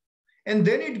else. And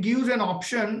then it gives an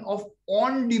option of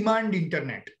on-demand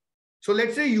internet. So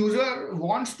let's say user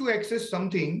wants to access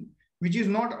something which is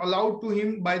not allowed to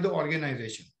him by the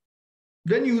organization.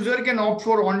 Then user can opt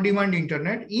for on-demand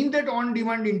internet. In that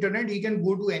on-demand internet, he can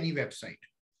go to any website.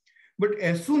 But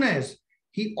as soon as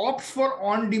he opts for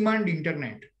on-demand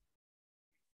internet,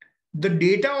 the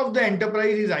data of the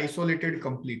enterprise is isolated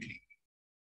completely.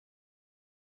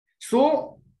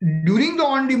 So during the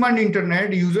on-demand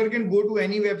internet, user can go to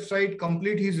any website,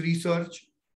 complete his research.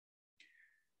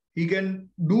 He can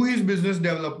do his business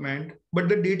development, but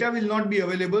the data will not be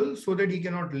available so that he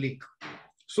cannot leak.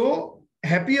 So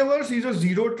happy hours is a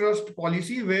zero trust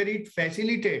policy where it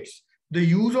facilitates the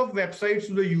use of websites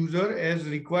to the user as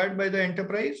required by the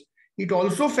enterprise. It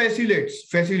also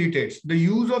facilitates the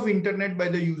use of internet by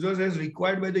the users as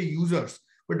required by the users.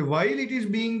 But while it is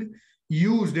being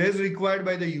used as required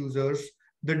by the users,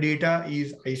 the data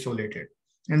is isolated.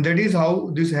 And that is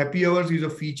how this happy hours is a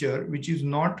feature which is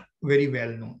not very well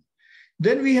known.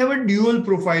 Then we have a dual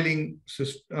profiling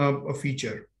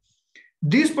feature.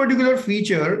 This particular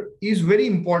feature is very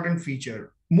important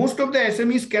feature. Most of the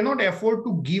SMEs cannot afford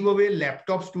to give away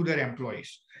laptops to their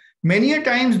employees. Many a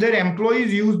times their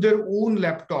employees use their own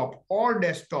laptop or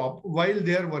desktop while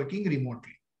they are working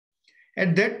remotely.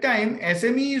 At that time,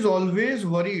 SME is always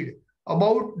worried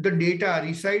about the data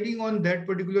residing on that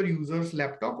particular user's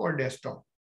laptop or desktop.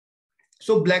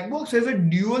 So BLACKbox has a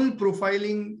dual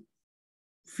profiling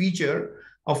feature.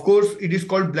 Of course, it is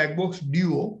called BLACKbox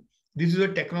Duo. This is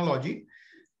a technology.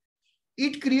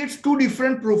 It creates two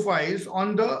different profiles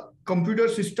on the computer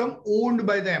system owned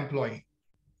by the employee.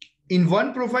 In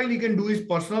one profile, he can do his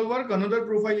personal work. Another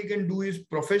profile, he can do his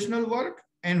professional work.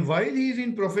 And while he is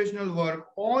in professional work,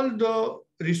 all the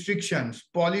restrictions,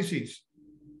 policies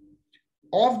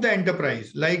of the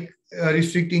enterprise, like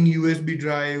restricting USB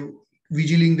drive,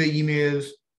 vigiling the emails,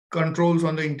 controls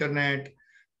on the internet,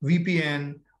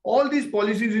 VPN, all these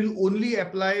policies will only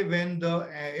apply when the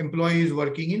employee is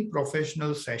working in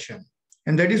professional session.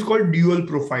 And that is called dual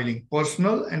profiling,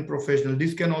 personal and professional.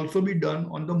 This can also be done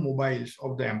on the mobiles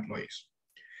of the employees.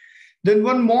 Then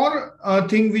one more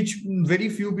thing which very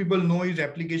few people know is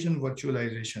application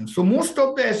virtualization. So most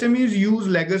of the SMEs use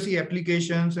legacy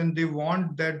applications, and they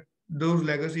want that those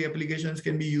legacy applications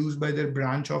can be used by their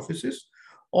branch offices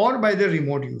or by their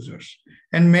remote users.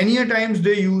 And many a times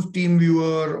they use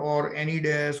TeamViewer or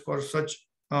AnyDesk or such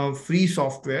free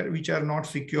software which are not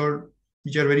secured,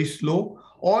 which are very slow,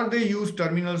 or they use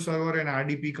terminal server and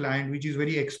RDP client, which is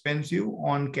very expensive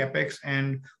on CapEx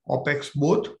and OpEx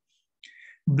both.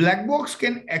 BLACKbox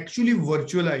can actually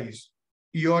virtualize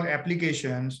your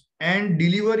applications and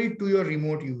deliver it to your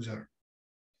remote user.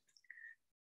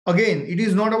 Again, it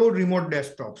is not about remote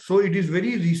desktop. So it is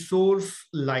very resource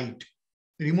light.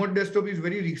 Remote desktop is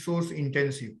very resource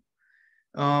intensive.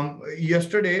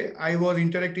 Yesterday, I was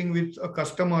interacting with a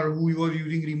customer who was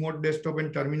using remote desktop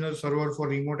and terminal server for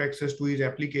remote access to his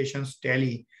applications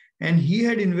Tally. And he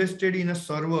had invested in a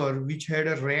server which had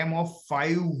a RAM of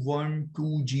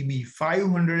 512 GB,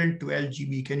 512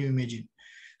 GB. Can you imagine?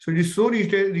 So it is so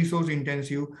resource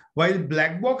intensive, while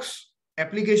BLACKbox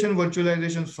application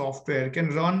virtualization software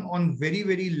can run on very,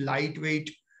 very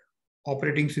lightweight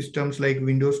operating systems like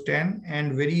Windows 10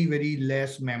 and very, very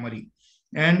less memory.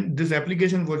 And this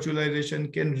application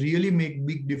virtualization can really make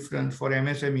big difference for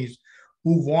MSMEs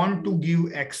who want to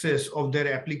give access of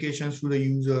their applications to the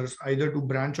users, either to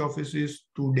branch offices,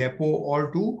 to depot, or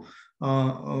to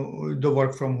the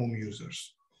work from home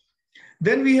users.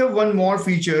 Then we have one more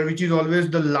feature, which is always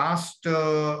the last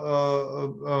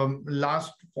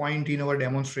point in our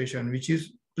demonstration, which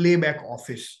is playback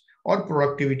office or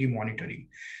productivity monitoring.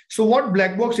 So what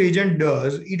BLACKbox agent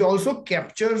does, it also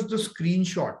captures the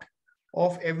screenshot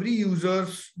of every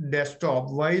user's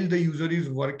desktop while the user is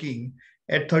working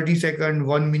at 30 seconds,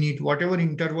 1 minute, whatever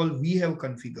interval we have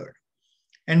configured.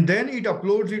 And then it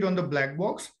uploads it on the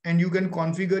BLACKbox, and you can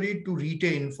configure it to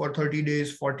retain for 30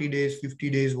 days, 40 days, 50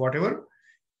 days, whatever.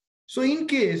 So in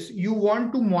case you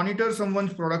want to monitor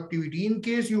someone's productivity, in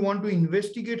case you want to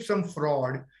investigate some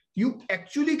fraud, you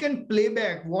actually can play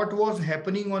back what was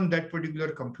happening on that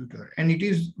particular computer. And it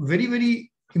is very,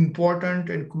 very important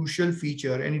and crucial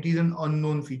feature, and it is an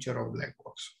unknown feature of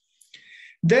BLACKbox.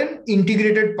 Then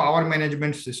integrated power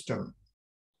management system.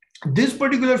 This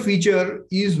particular feature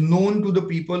is known to the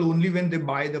people only when they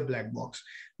buy the BLACKbox.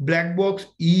 BLACKbox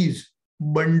is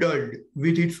bundled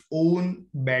with its own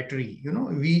battery. You know,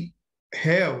 we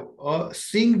have a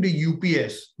synced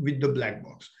UPS with the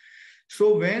BLACKbox.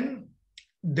 So when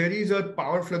there is a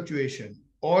power fluctuation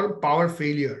or power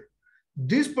failure,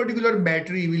 this particular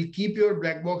battery will keep your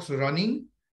BLACKbox running,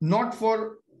 not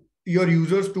for your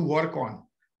users to work on,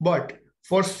 but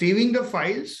for saving the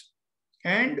files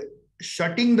and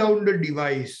shutting down the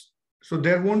device. So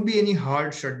there won't be any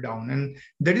hard shutdown. And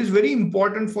that is very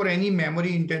important for any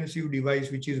memory intensive device,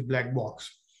 which is BLACKbox.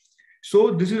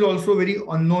 So this is also a very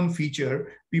unknown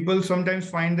feature. People sometimes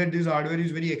find that this hardware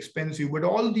is very expensive, but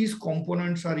all these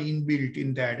components are inbuilt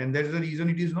in that. And that's the reason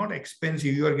it is not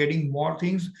expensive. You are getting more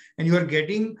things, and you are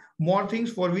getting more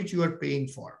things for which you are paying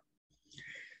for.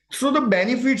 So the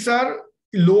benefits are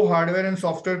low hardware and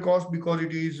software cost because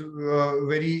it is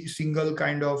very single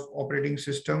kind of operating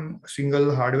system,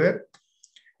 single hardware.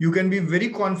 You can be very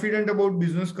confident about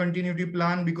business continuity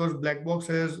plan because BLACKbox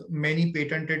has many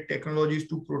patented technologies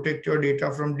to protect your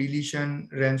data from deletion,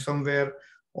 ransomware,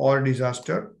 or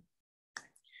disaster.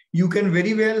 You can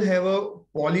very well have a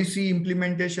policy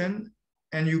implementation,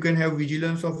 and you can have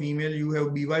vigilance of email. You have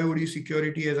BYOD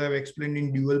security, as I've explained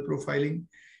in dual profiling.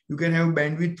 You can have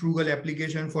bandwidth frugal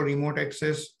application for remote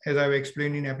access, as I've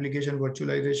explained in application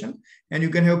virtualization. And you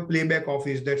can have playback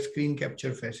office, that screen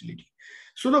capture facility.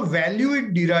 So the value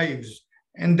it derives,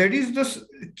 and that is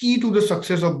the key to the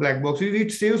success of BLACKbox, is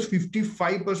it saves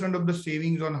 55% of the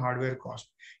savings on hardware cost.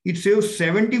 It saves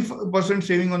 70%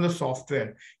 saving on the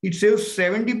software. It saves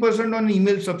 70% on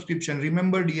email subscription.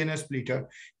 Remember DNS splitter.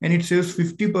 And it saves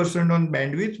 50% on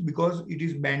bandwidth because it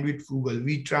is bandwidth frugal.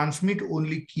 We transmit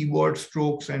only keyboard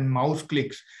strokes and mouse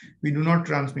clicks. We do not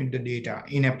transmit the data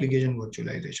in application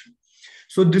virtualization.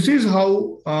 So this is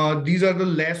how these are the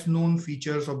less known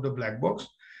features of the BLACKbox.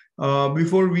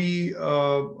 Before we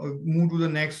move to the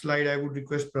next slide, I would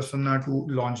request Prasanna to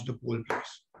launch the poll,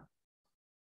 please.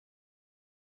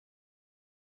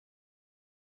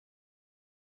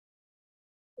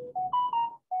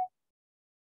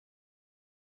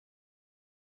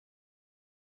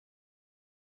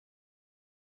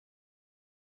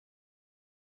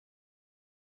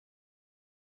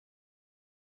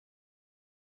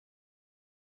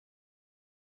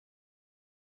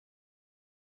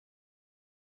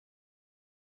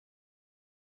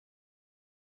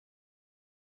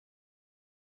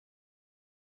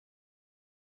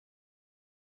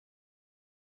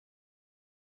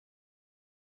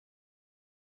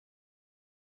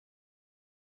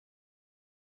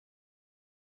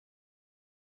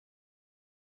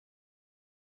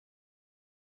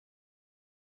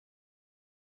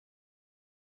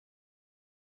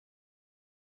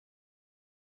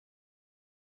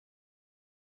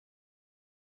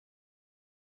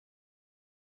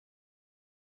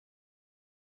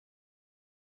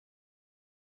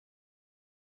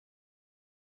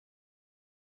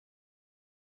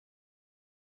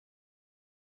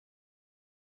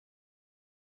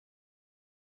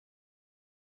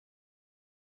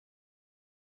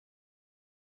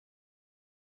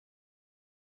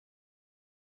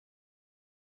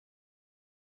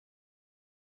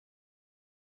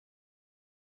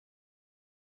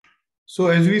 So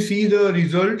as we see the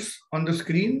results on the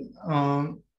screen,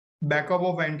 backup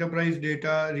of enterprise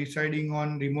data residing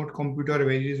on remote computer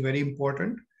is very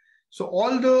important. So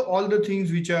all the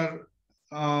things which are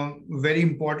very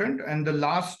important, and the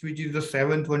last, which is the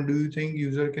seventh one, do you think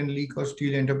user can leak or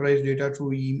steal enterprise data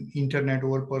through internet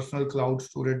over personal cloud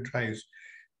storage drives?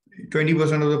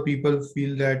 20% of the people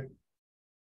feel that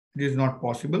it is not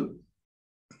possible.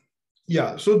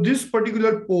 Yeah, so this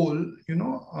particular poll,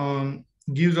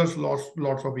 gives us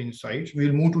lots of insights.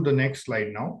 We'll move to the next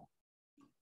slide now.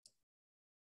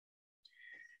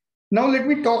 Now let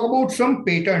me talk about some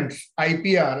patents,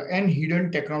 IPR, and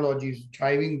hidden technologies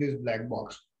driving this black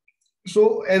box.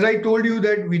 So as I told you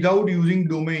that without using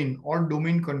domain or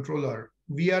domain controller,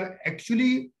 we are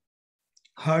actually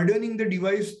hardening the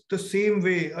device the same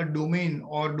way a domain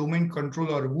or domain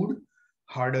controller would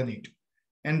harden it.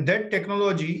 And that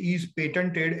technology is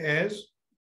patented as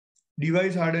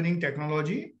device hardening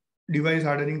technology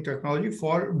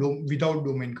for without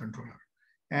domain controller.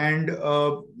 And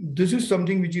this is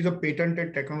something which is a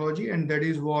patented technology, and that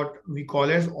is what we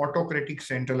call as autocratic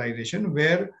centralization,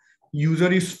 where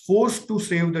user is forced to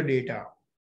save the data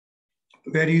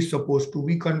where he is supposed to.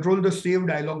 We control the save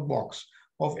dialog box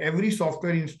of every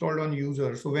software installed on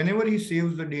user. So whenever he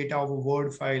saves the data of a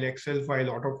Word file, Excel file,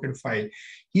 AutoCAD file,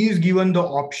 he is given the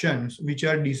options which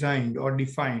are designed or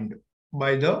defined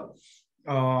by the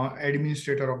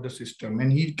administrator of the system,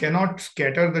 and he cannot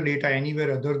scatter the data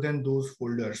anywhere other than those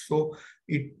folders. So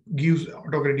it gives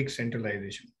autocratic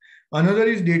centralization. Another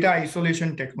is data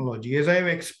isolation technology. As I have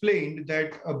explained,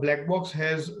 that a black box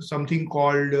has something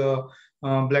called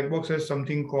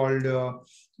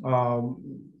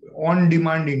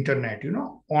on-demand internet,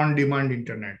 on-demand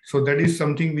internet. So that is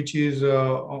something which is,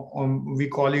 we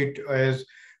call it as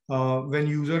when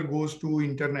user goes to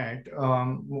internet,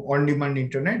 on-demand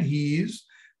internet, he is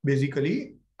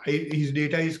basically, his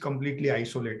data is completely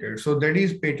isolated. So that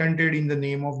is patented in the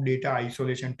name of data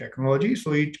isolation technology.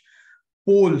 So it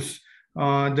polls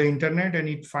the internet and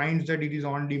it finds that it is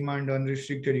on-demand,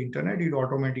 unrestricted internet, it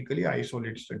automatically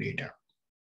isolates the data.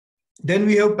 Then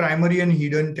we have primary and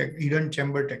hidden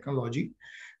chamber technology.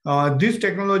 This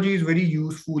technology is very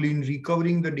useful in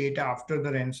recovering the data after the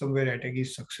ransomware attack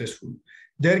is successful.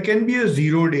 There can be a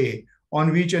 0 day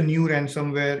on which a new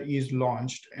ransomware is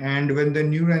launched. And when the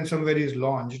new ransomware is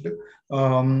launched,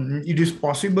 it is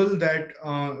possible that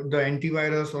the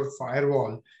antivirus or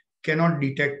firewall cannot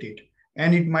detect it,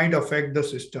 and it might affect the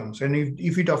systems. And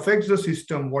if it affects the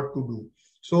system, what to do?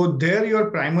 So there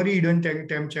your primary hidden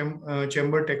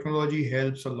chamber technology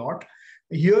helps a lot.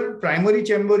 Here, primary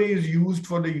chamber is used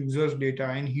for the user's data,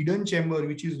 and hidden chamber,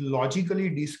 which is logically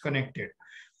disconnected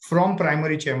from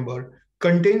primary chamber,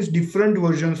 contains different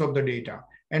versions of the data.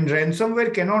 And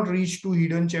ransomware cannot reach to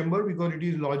hidden chamber because it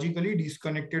is logically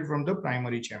disconnected from the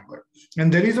primary chamber.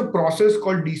 And there is a process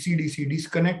called DC-DC,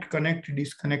 disconnect, connect,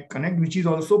 disconnect, connect, which is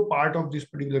also part of this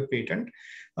particular patent.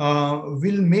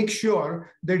 Will make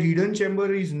sure that hidden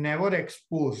chamber is never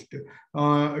exposed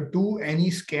to any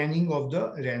scanning of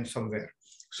the ransomware.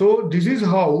 So this is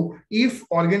how, if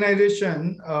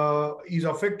organization is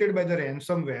affected by the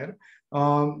ransomware,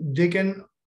 they can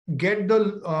get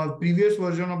the previous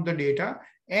version of the data,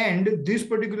 and this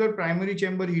particular primary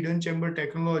chamber, hidden chamber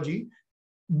technology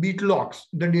bit locks,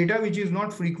 the data which is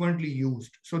not frequently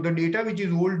used. So the data which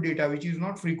is old data, which is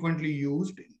not frequently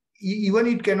used, even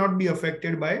it cannot be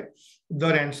affected by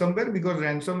the ransomware, because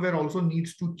ransomware also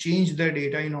needs to change the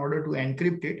data in order to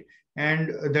encrypt it. And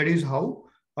that is how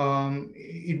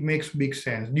it makes big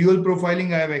sense. Dual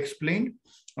profiling, I have explained.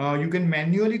 You can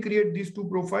manually create these two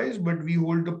profiles, but we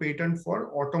hold the patent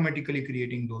for automatically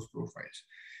creating those profiles.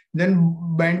 Then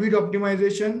bandwidth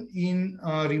optimization in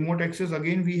remote access.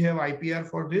 Again, we have IPR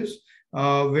for this,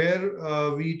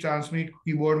 where we transmit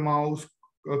keyboard, mouse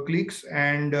clicks,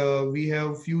 and we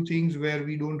have few things where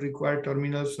we don't require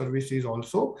terminal services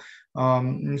also.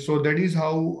 So that is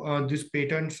how these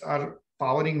patents are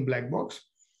powering BLACKbox.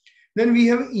 Then we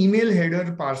have email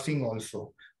header parsing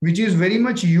also, which is very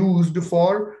much used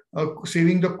for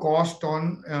saving the cost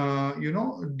on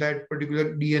that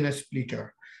particular DNS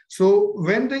splitter. So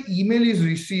when the email is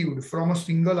received from a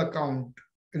single account,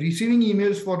 receiving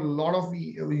emails for a lot of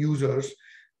users,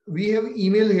 we have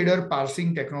email header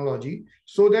parsing technology,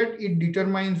 so that it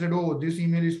determines that, oh, this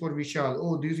email is for Vishal,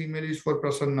 oh, this email is for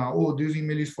Prasanna, oh, this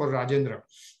email is for Rajendra.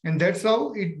 And that's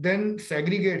how it then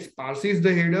segregates, parses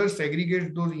the header,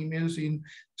 segregates those emails in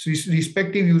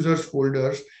respective users'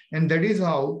 folders. And that is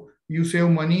how you save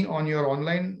money on your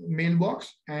online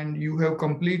mailbox, and you have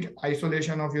complete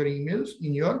isolation of your emails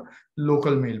in your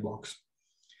local mailbox.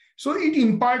 So it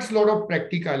imparts a lot of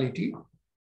practicality.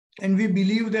 And we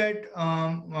believe that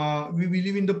we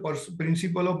believe in the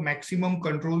principle of maximum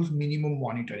controls, minimum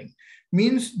monitoring.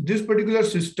 Means this particular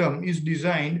system is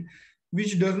designed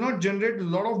which does not generate a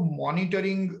lot of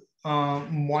monitoring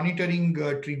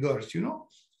triggers.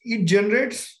 It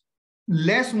generates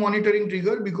less monitoring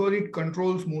trigger because it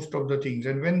controls most of the things.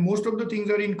 And when most of the things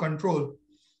are in control,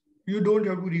 you don't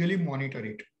have to really monitor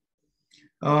it.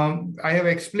 I have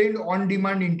explained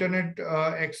on-demand internet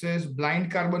access,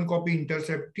 blind carbon copy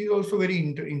intercept is also very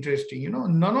interesting.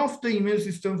 None of the email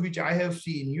systems which I have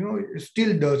seen,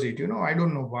 still does it. I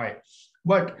don't know why.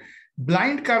 But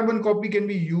blind carbon copy can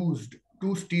be used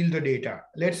to steal the data.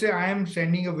 Let's say I am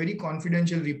sending a very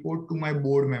confidential report to my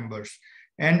board members,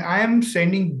 and I am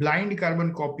sending blind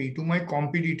carbon copy to my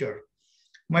competitor.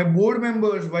 My board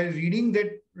members, while reading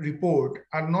that report,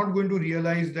 are not going to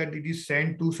realize that it is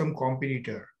sent to some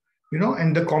competitor,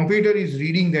 and the competitor is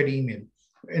reading that email.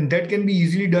 And that can be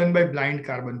easily done by blind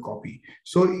carbon copy.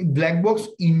 So BLACKbox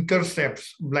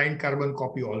intercepts blind carbon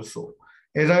copy also.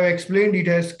 As I've explained, it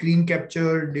has screen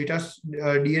capture, data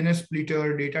DNS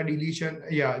splitter, data deletion.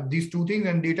 Yeah, these two things,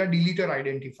 and data deleter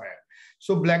identifier.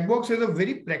 So BLACKbox has a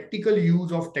very practical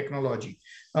use of technology.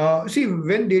 See,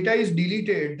 when data is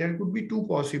deleted, there could be two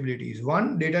possibilities.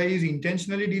 One, data is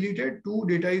intentionally deleted. Two,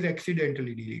 data is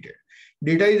accidentally deleted.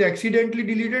 Data is accidentally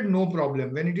deleted, no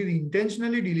problem. When it is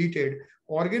intentionally deleted,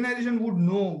 organization would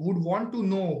want to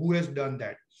know who has done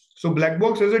that. So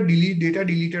BLACKbox has a data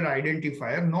deleted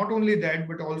identifier. Not only that,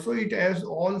 but also it has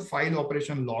all file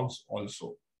operation logs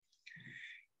also.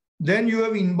 Then you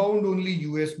have inbound only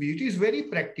USB. It is very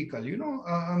practical.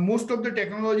 Most of the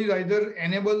technologies either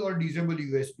enable or disable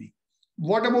USB.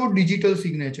 What about digital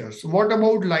signatures? What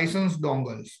about licensed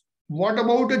dongles? What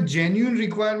about a genuine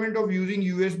requirement of using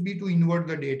USB to invert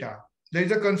the data? There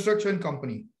is a construction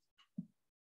company.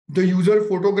 The user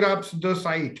photographs the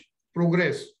site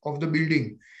progress of the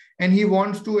building, and he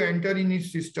wants to enter in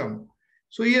his system.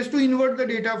 So he has to invert the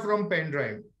data from pen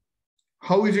drive.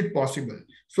 How is it possible?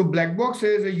 So BLACKbox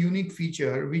has a unique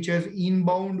feature which has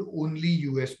inbound only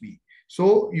USB.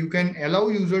 So you can allow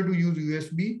user to use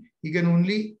USB. He can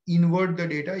only invert the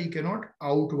data. He cannot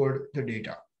outward the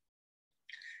data.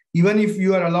 Even if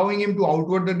you are allowing him to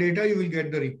outward the data, you will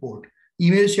get the report.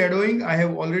 Email shadowing, I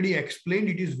have already explained.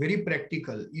 It is very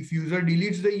practical. If user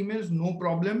deletes the emails, no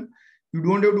problem. You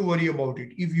don't have to worry about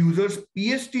it. If user's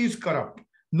PST is corrupt,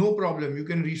 no problem. You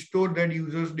can restore that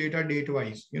user's data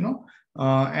date-wise,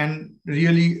 and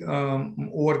really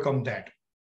overcome that.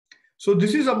 So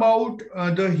this is about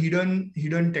the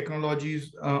hidden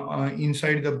technologies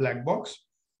inside the BLACKbox.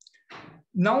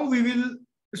 Now we will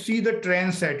see the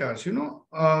trendsetters.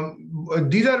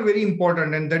 These are very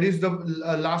important, and that is the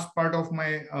last part of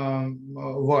my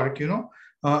work.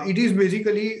 It is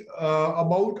basically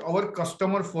about our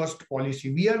customer first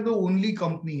policy. We are the only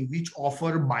company which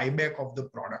offer buyback of the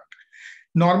product.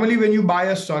 Normally, when you buy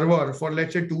a server for,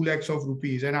 let's say, 2 lakhs of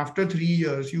rupees, and after 3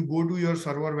 years, you go to your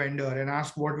server vendor and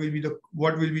ask what will be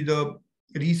the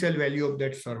resale value of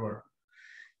that server,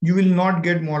 you will not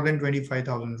get more than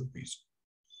 25,000 rupees.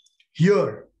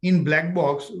 Here in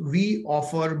BLACKbox, we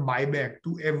offer buyback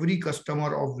to every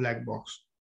customer of BLACKbox.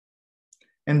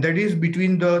 And that is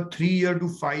between the 3-year to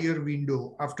 5-year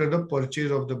window after the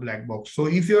purchase of the black box. So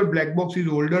if your black box is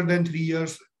older than 3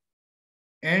 years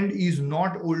and is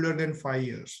not older than 5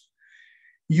 years,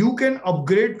 you can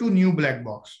upgrade to new black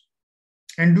box.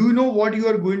 And do you know what you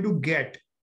are going to get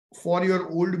for your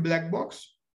old black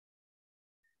box?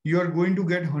 You are going to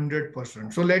get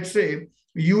 100%. So let's say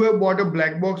you have bought a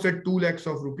black box at 2 lakhs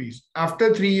of rupees.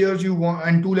 After 3 years, you want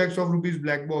and 2 lakhs of rupees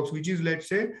black box, which is, let's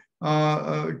say,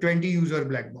 20 user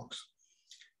black box.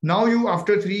 Now you,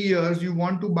 after 3 years, you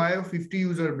want to buy a 50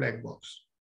 user black box.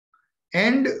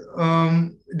 And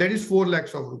that is 4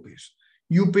 lakhs of rupees.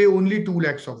 You pay only 2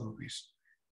 lakhs of rupees.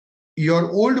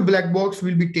 Your old black box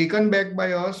will be taken back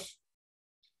by us.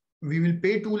 We will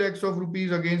pay 2 lakhs of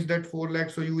rupees against that 4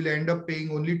 lakhs. So you will end up paying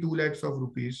only 2 lakhs of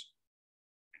rupees.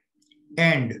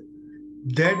 And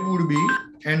that would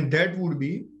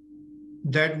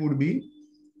be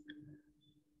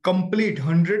complete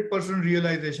 100%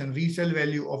 realization, resale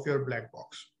value of your black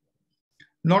box.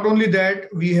 Not only that,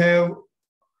 we have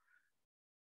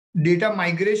data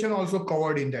migration also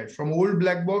covered in that. From old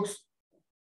black box,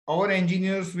 our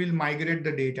engineers will migrate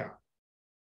the data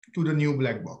to the new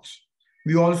black box.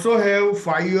 We also have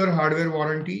 5-year hardware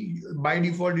warranty. By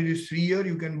default, it is 3 years.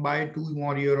 You can buy 2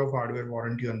 more years of hardware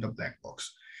warranty on the black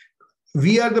box.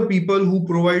 We are the people who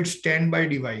provide standby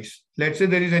device. Let's say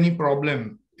there is any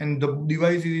problem and the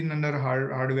device is in under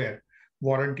hardware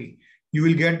warranty. You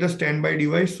will get the standby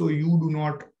device so you do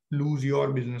not lose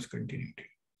your business continuity.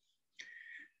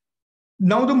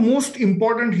 Now, the most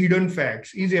important hidden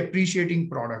facts is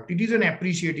appreciating product. It is an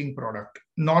appreciating product.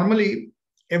 Normally,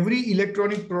 every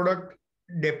electronic product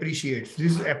depreciates.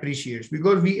 This appreciates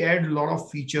because we add a lot of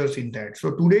features in that.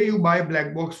 So today you buy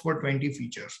black box for 20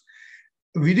 features.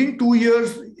 Within 2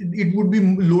 years, it would be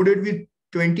loaded with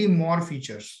 20 more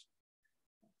features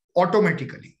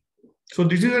automatically. So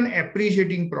this is an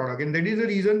appreciating product, and that is the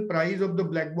reason price of the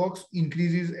black box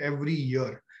increases every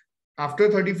year. After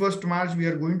 31st March, we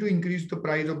are going to increase the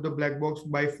price of the black box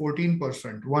by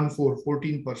 14%,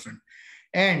 14%.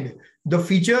 And the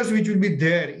features which will be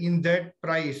there in that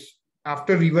price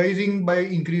after revising by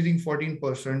increasing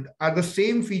 14% are the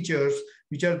same features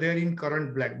which are there in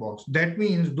current black box. That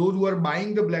means those who are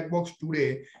buying the black box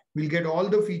today will get all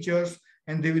the features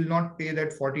and they will not pay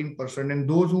that 14%. And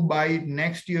those who buy it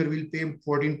next year will pay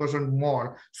 14%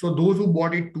 more. So those who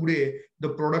bought it today, the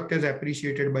product is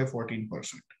appreciated by 14%.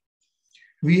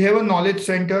 We have a knowledge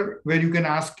center where you can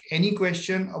ask any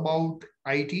question about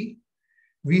IT.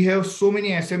 We have so many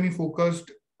SME focused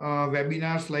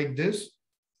webinars like this.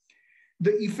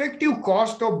 The effective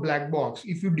cost of black box,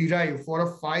 if you derive for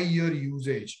a 5-year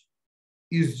usage,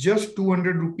 is just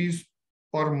 200 rupees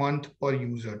per month per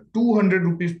user, 200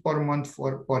 rupees per month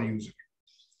per user.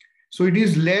 So it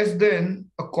is less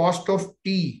than a cost of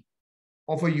tea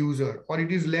of a user, or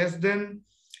it is less than,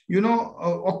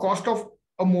 a cost of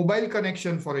a mobile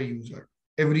connection for a user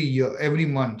every year, every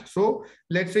month. So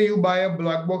let's say you buy a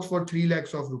black box for 3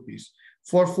 lakhs of rupees.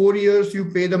 For 4 years,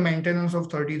 you pay the maintenance of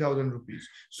 30,000 rupees.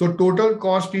 So total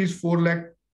cost is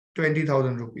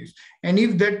 4,20,000 rupees. And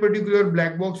if that particular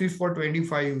black box is for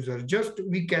 25 users, just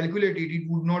we calculate it, it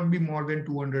would not be more than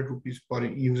 200 rupees per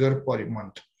user per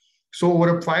month. So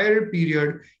over a 5-year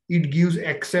period, it gives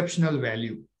exceptional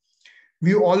value.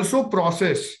 We also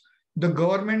process the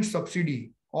government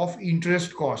subsidy of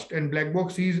interest cost, and black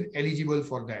box is eligible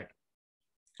for that.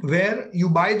 Where you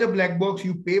buy the black box,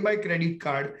 you pay by credit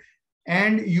card,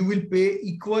 and you will pay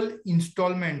equal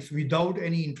installments without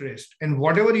any interest. And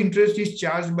whatever interest is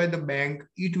charged by the bank,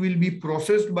 it will be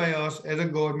processed by us as a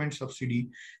government subsidy,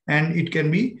 and it can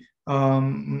be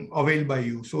availed by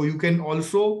you. So you can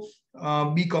also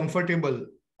be comfortable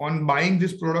on buying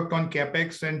this product on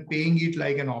CapEx and paying it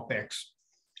like an OpEx.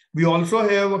 We also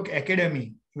have an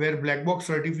academy where black box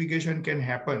certification can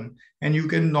happen, and you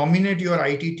can nominate your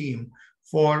IT team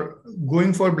for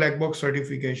going for black box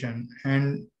certification.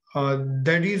 And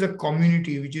that is a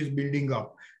community which is building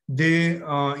up. They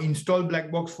install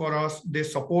black box for us, they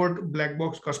support black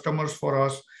box customers for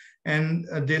us, and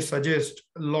they suggest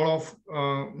a lot of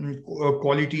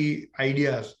quality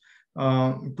ideas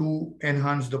to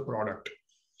enhance the product.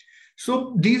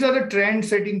 So these are the trend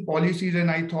setting policies,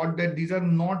 and I thought that these are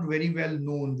not very well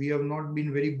known. We have not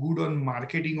been very good on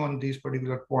marketing on these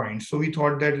particular points. So we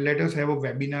thought that let us have a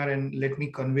webinar and let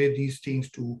me convey these things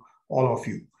to all of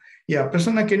you. Yeah,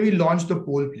 Prasanna, can we launch the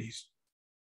poll, please?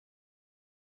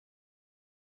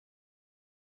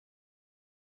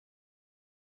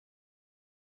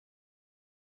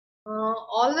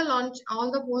 All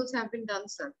the polls have been done,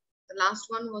 sir. The last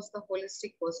one was the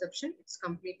holistic perception. It's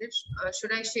completed.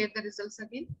 Should I share the results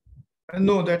again?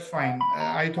 No, that's fine.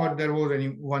 I thought there was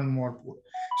one more.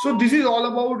 So this is all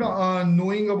about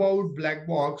knowing about black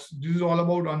box. This is all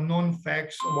about unknown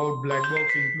facts about black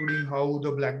box, including how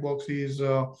the black box is,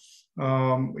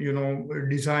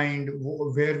 designed,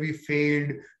 where we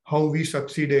failed, how we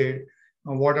succeeded,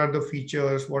 what are the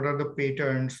features, what are the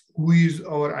patents, who is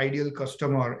our ideal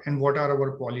customer, and what are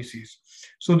our policies.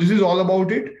 So this is all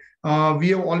about it. We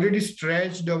have already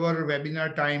stretched our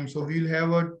webinar time, so we'll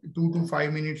have a 2 to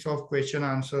 5 minutes of question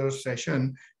answer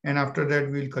session, and after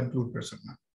that we'll conclude,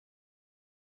 Prasanna.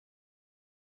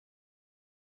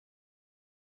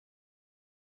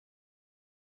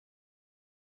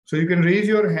 So you can raise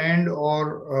your hand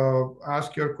or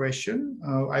ask your question.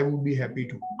 I would be happy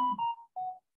to.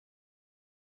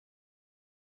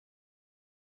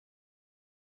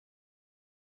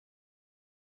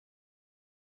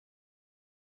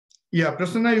 Yeah,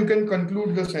 Prasanna, you can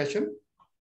conclude the session.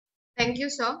 Thank you,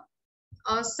 sir.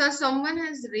 Sir, someone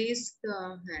has raised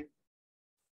the hand.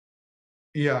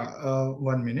 Yeah,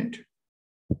 1 minute.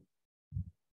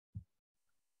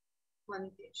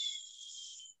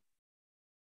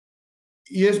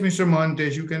 Yes, Mr.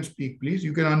 Mahantesh, you can speak, please.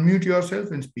 You can unmute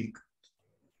yourself and speak.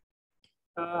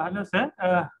 Hello, sir.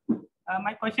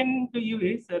 My question to you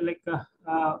is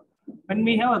when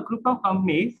we have a group of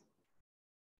companies,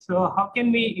 so how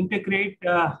can we integrate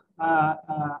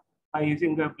by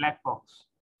using the black box?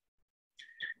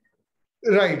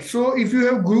 Right. So if you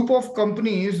have group of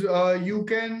companies, you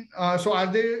can, so are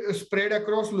they spread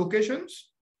across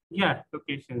locations? Yeah,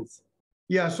 locations.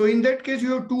 Yeah. So in that case,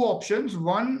 you have two options.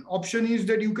 One option is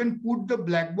that you can put the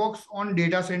black box on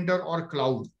data center or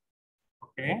cloud.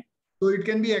 Okay. So it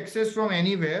can be accessed from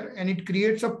anywhere, and it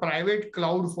creates a private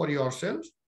cloud for yourself.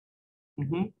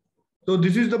 Mm-hmm. So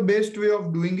this is the best way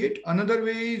of doing it. Another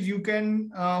way is you can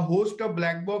host a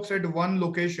black box at one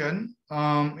location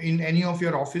in any of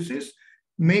your offices,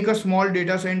 make a small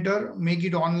data center, make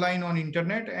it online on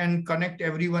internet, and connect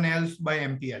everyone else by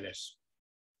MPLS.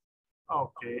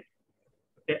 Okay.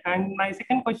 Okay. And my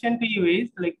second question to you is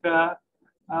let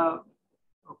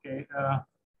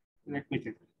me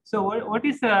check. So what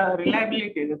is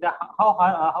reliability?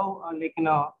 How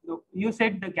you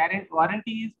said the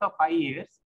warranty is for 5 years.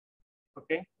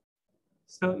 Okay.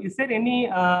 So is there any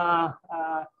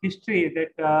history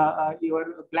that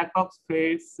your black box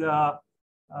fails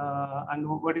and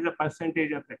what is the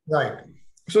percentage of it? Right.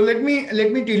 So let me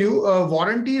tell you,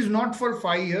 warranty is not for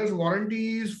 5 years.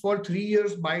 Warranty is for 3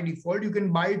 years by default. You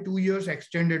can buy 2 years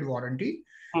extended warranty.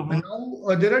 Mm-hmm. And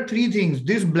now there are three things.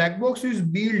 This black box is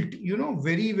built,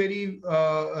 very, very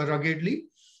ruggedly,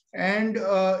 and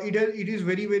it is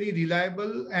very, very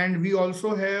reliable. And we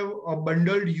also have a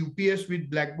bundled UPS with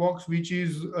black box, which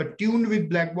is tuned with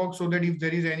black box, so that if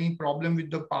there is any problem with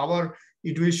the power,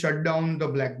 it will shut down the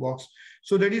black box.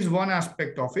 So that is one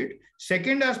aspect of it.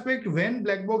 Second aspect, when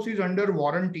black box is under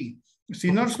warranty,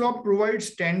 Synersoft provides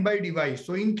standby device.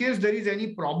 So in case there is any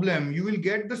problem, you will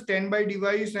get the standby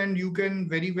device and you can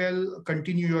very well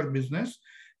continue your business.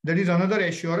 That is another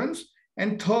assurance.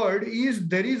 And third is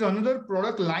there is another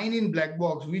product line in black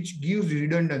box which gives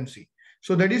redundancy.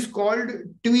 So that is called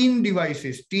twin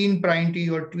devices, Twin Prime T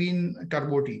or Twin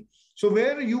Turbo T. So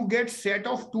where you get set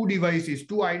of two devices,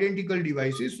 two identical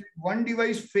devices, if one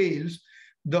device fails,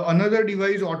 the another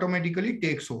device automatically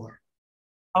takes over.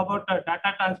 How about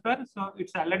data transfer? So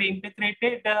it's already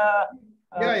integrated.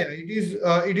 It is.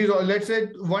 Let's say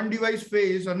one device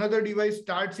fails, another device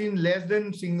starts in less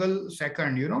than single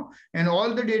second. And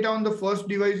all the data on the first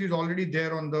device is already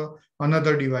there on the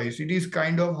another device. It is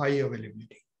kind of high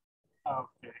availability.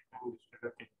 Okay, understood.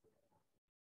 Okay.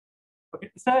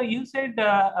 Okay, sir, you said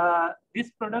this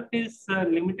product is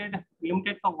limited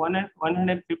for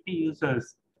 150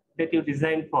 users that you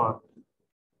designed for.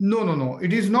 No.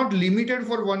 It is not limited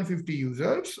for 150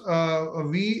 users.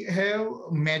 We have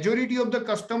majority of the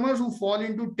customers who fall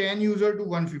into 10 user to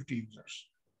 150 users.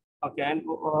 Okay, and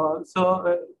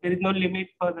there is no limit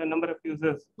for the number of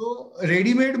users. So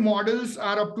ready-made models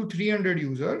are up to 300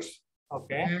 users.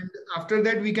 Okay. And after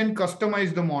that, we can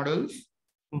customize the models.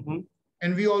 Mm-hmm.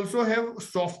 And we also have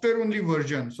software-only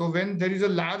version. So when there is a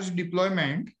large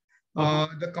deployment,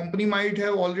 the company might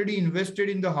have already invested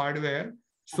in the hardware.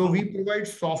 So we provide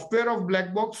software of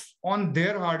black box on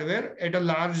their hardware at a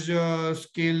large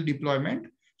scale deployment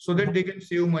so that they can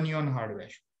save money on hardware.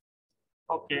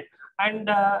 Okay. And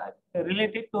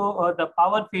related to the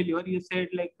power failure, you said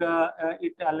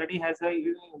it already has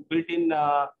a built-in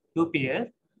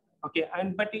UPS. Okay,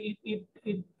 but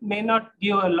it may not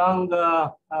give a long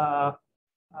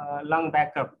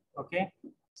backup. Okay,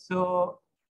 so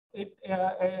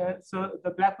so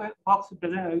the black box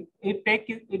doesn't, it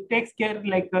takes care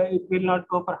like it will not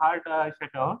go for hard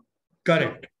shutdown.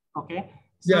 Correct. Okay.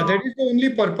 So, yeah, that is the only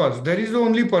purpose. That is the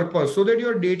only purpose, so that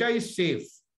your data is safe.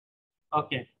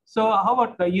 Okay. So how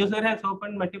about the user has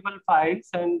opened multiple files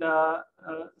and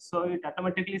so it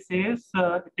automatically saves,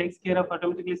 it takes care of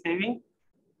automatically saving?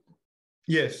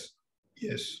 Yes.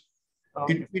 Yes.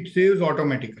 Okay. It saves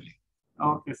automatically.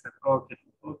 Okay, sir. Okay.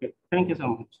 Okay. Thank you so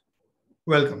much.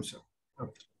 Welcome, sir.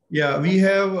 Okay. Yeah, we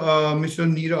have Mr.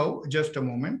 Nirav. Just a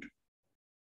moment.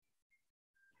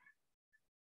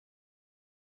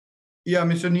 Yeah,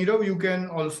 Mr. Nirav, you can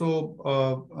also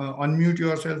unmute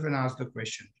yourself and ask the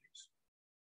question, please.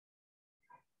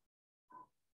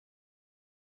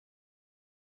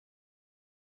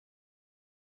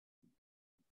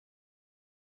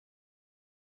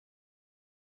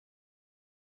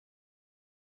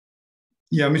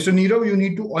 Yeah, Mr. Nirav, you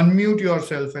need to unmute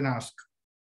yourself and ask.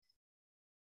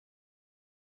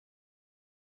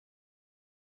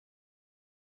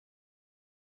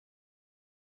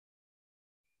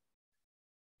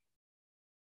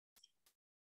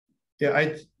 Yeah,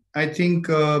 I think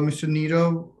Mr.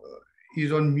 Nirav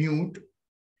is on mute.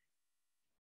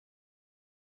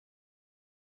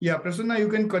 Yeah, Prasanna, you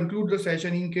can conclude the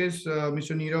session in case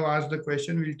Mr. Nirav asks the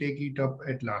question. We'll take it up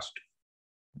at last.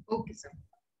 Okay, sir.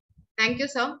 Thank you,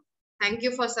 sir. Thank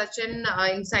you for such an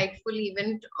insightful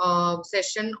event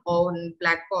session on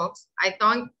BLACKbox. I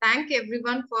thank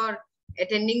everyone for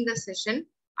attending the session.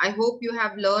 I hope you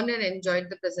have learned and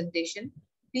enjoyed the presentation.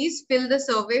 Please fill the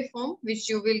survey form, which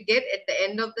you will get at the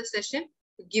end of the session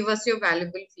to give us your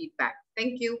valuable feedback.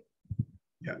 Thank you.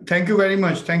 Yeah, thank you very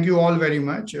much. Thank you all very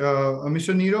much.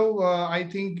 Mr. Nirav, I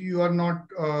think you are not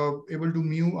able to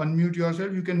unmute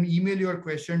yourself. You can email your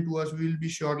question to us. We will be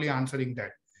surely answering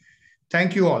that.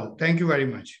 Thank you all. Thank you very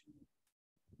much.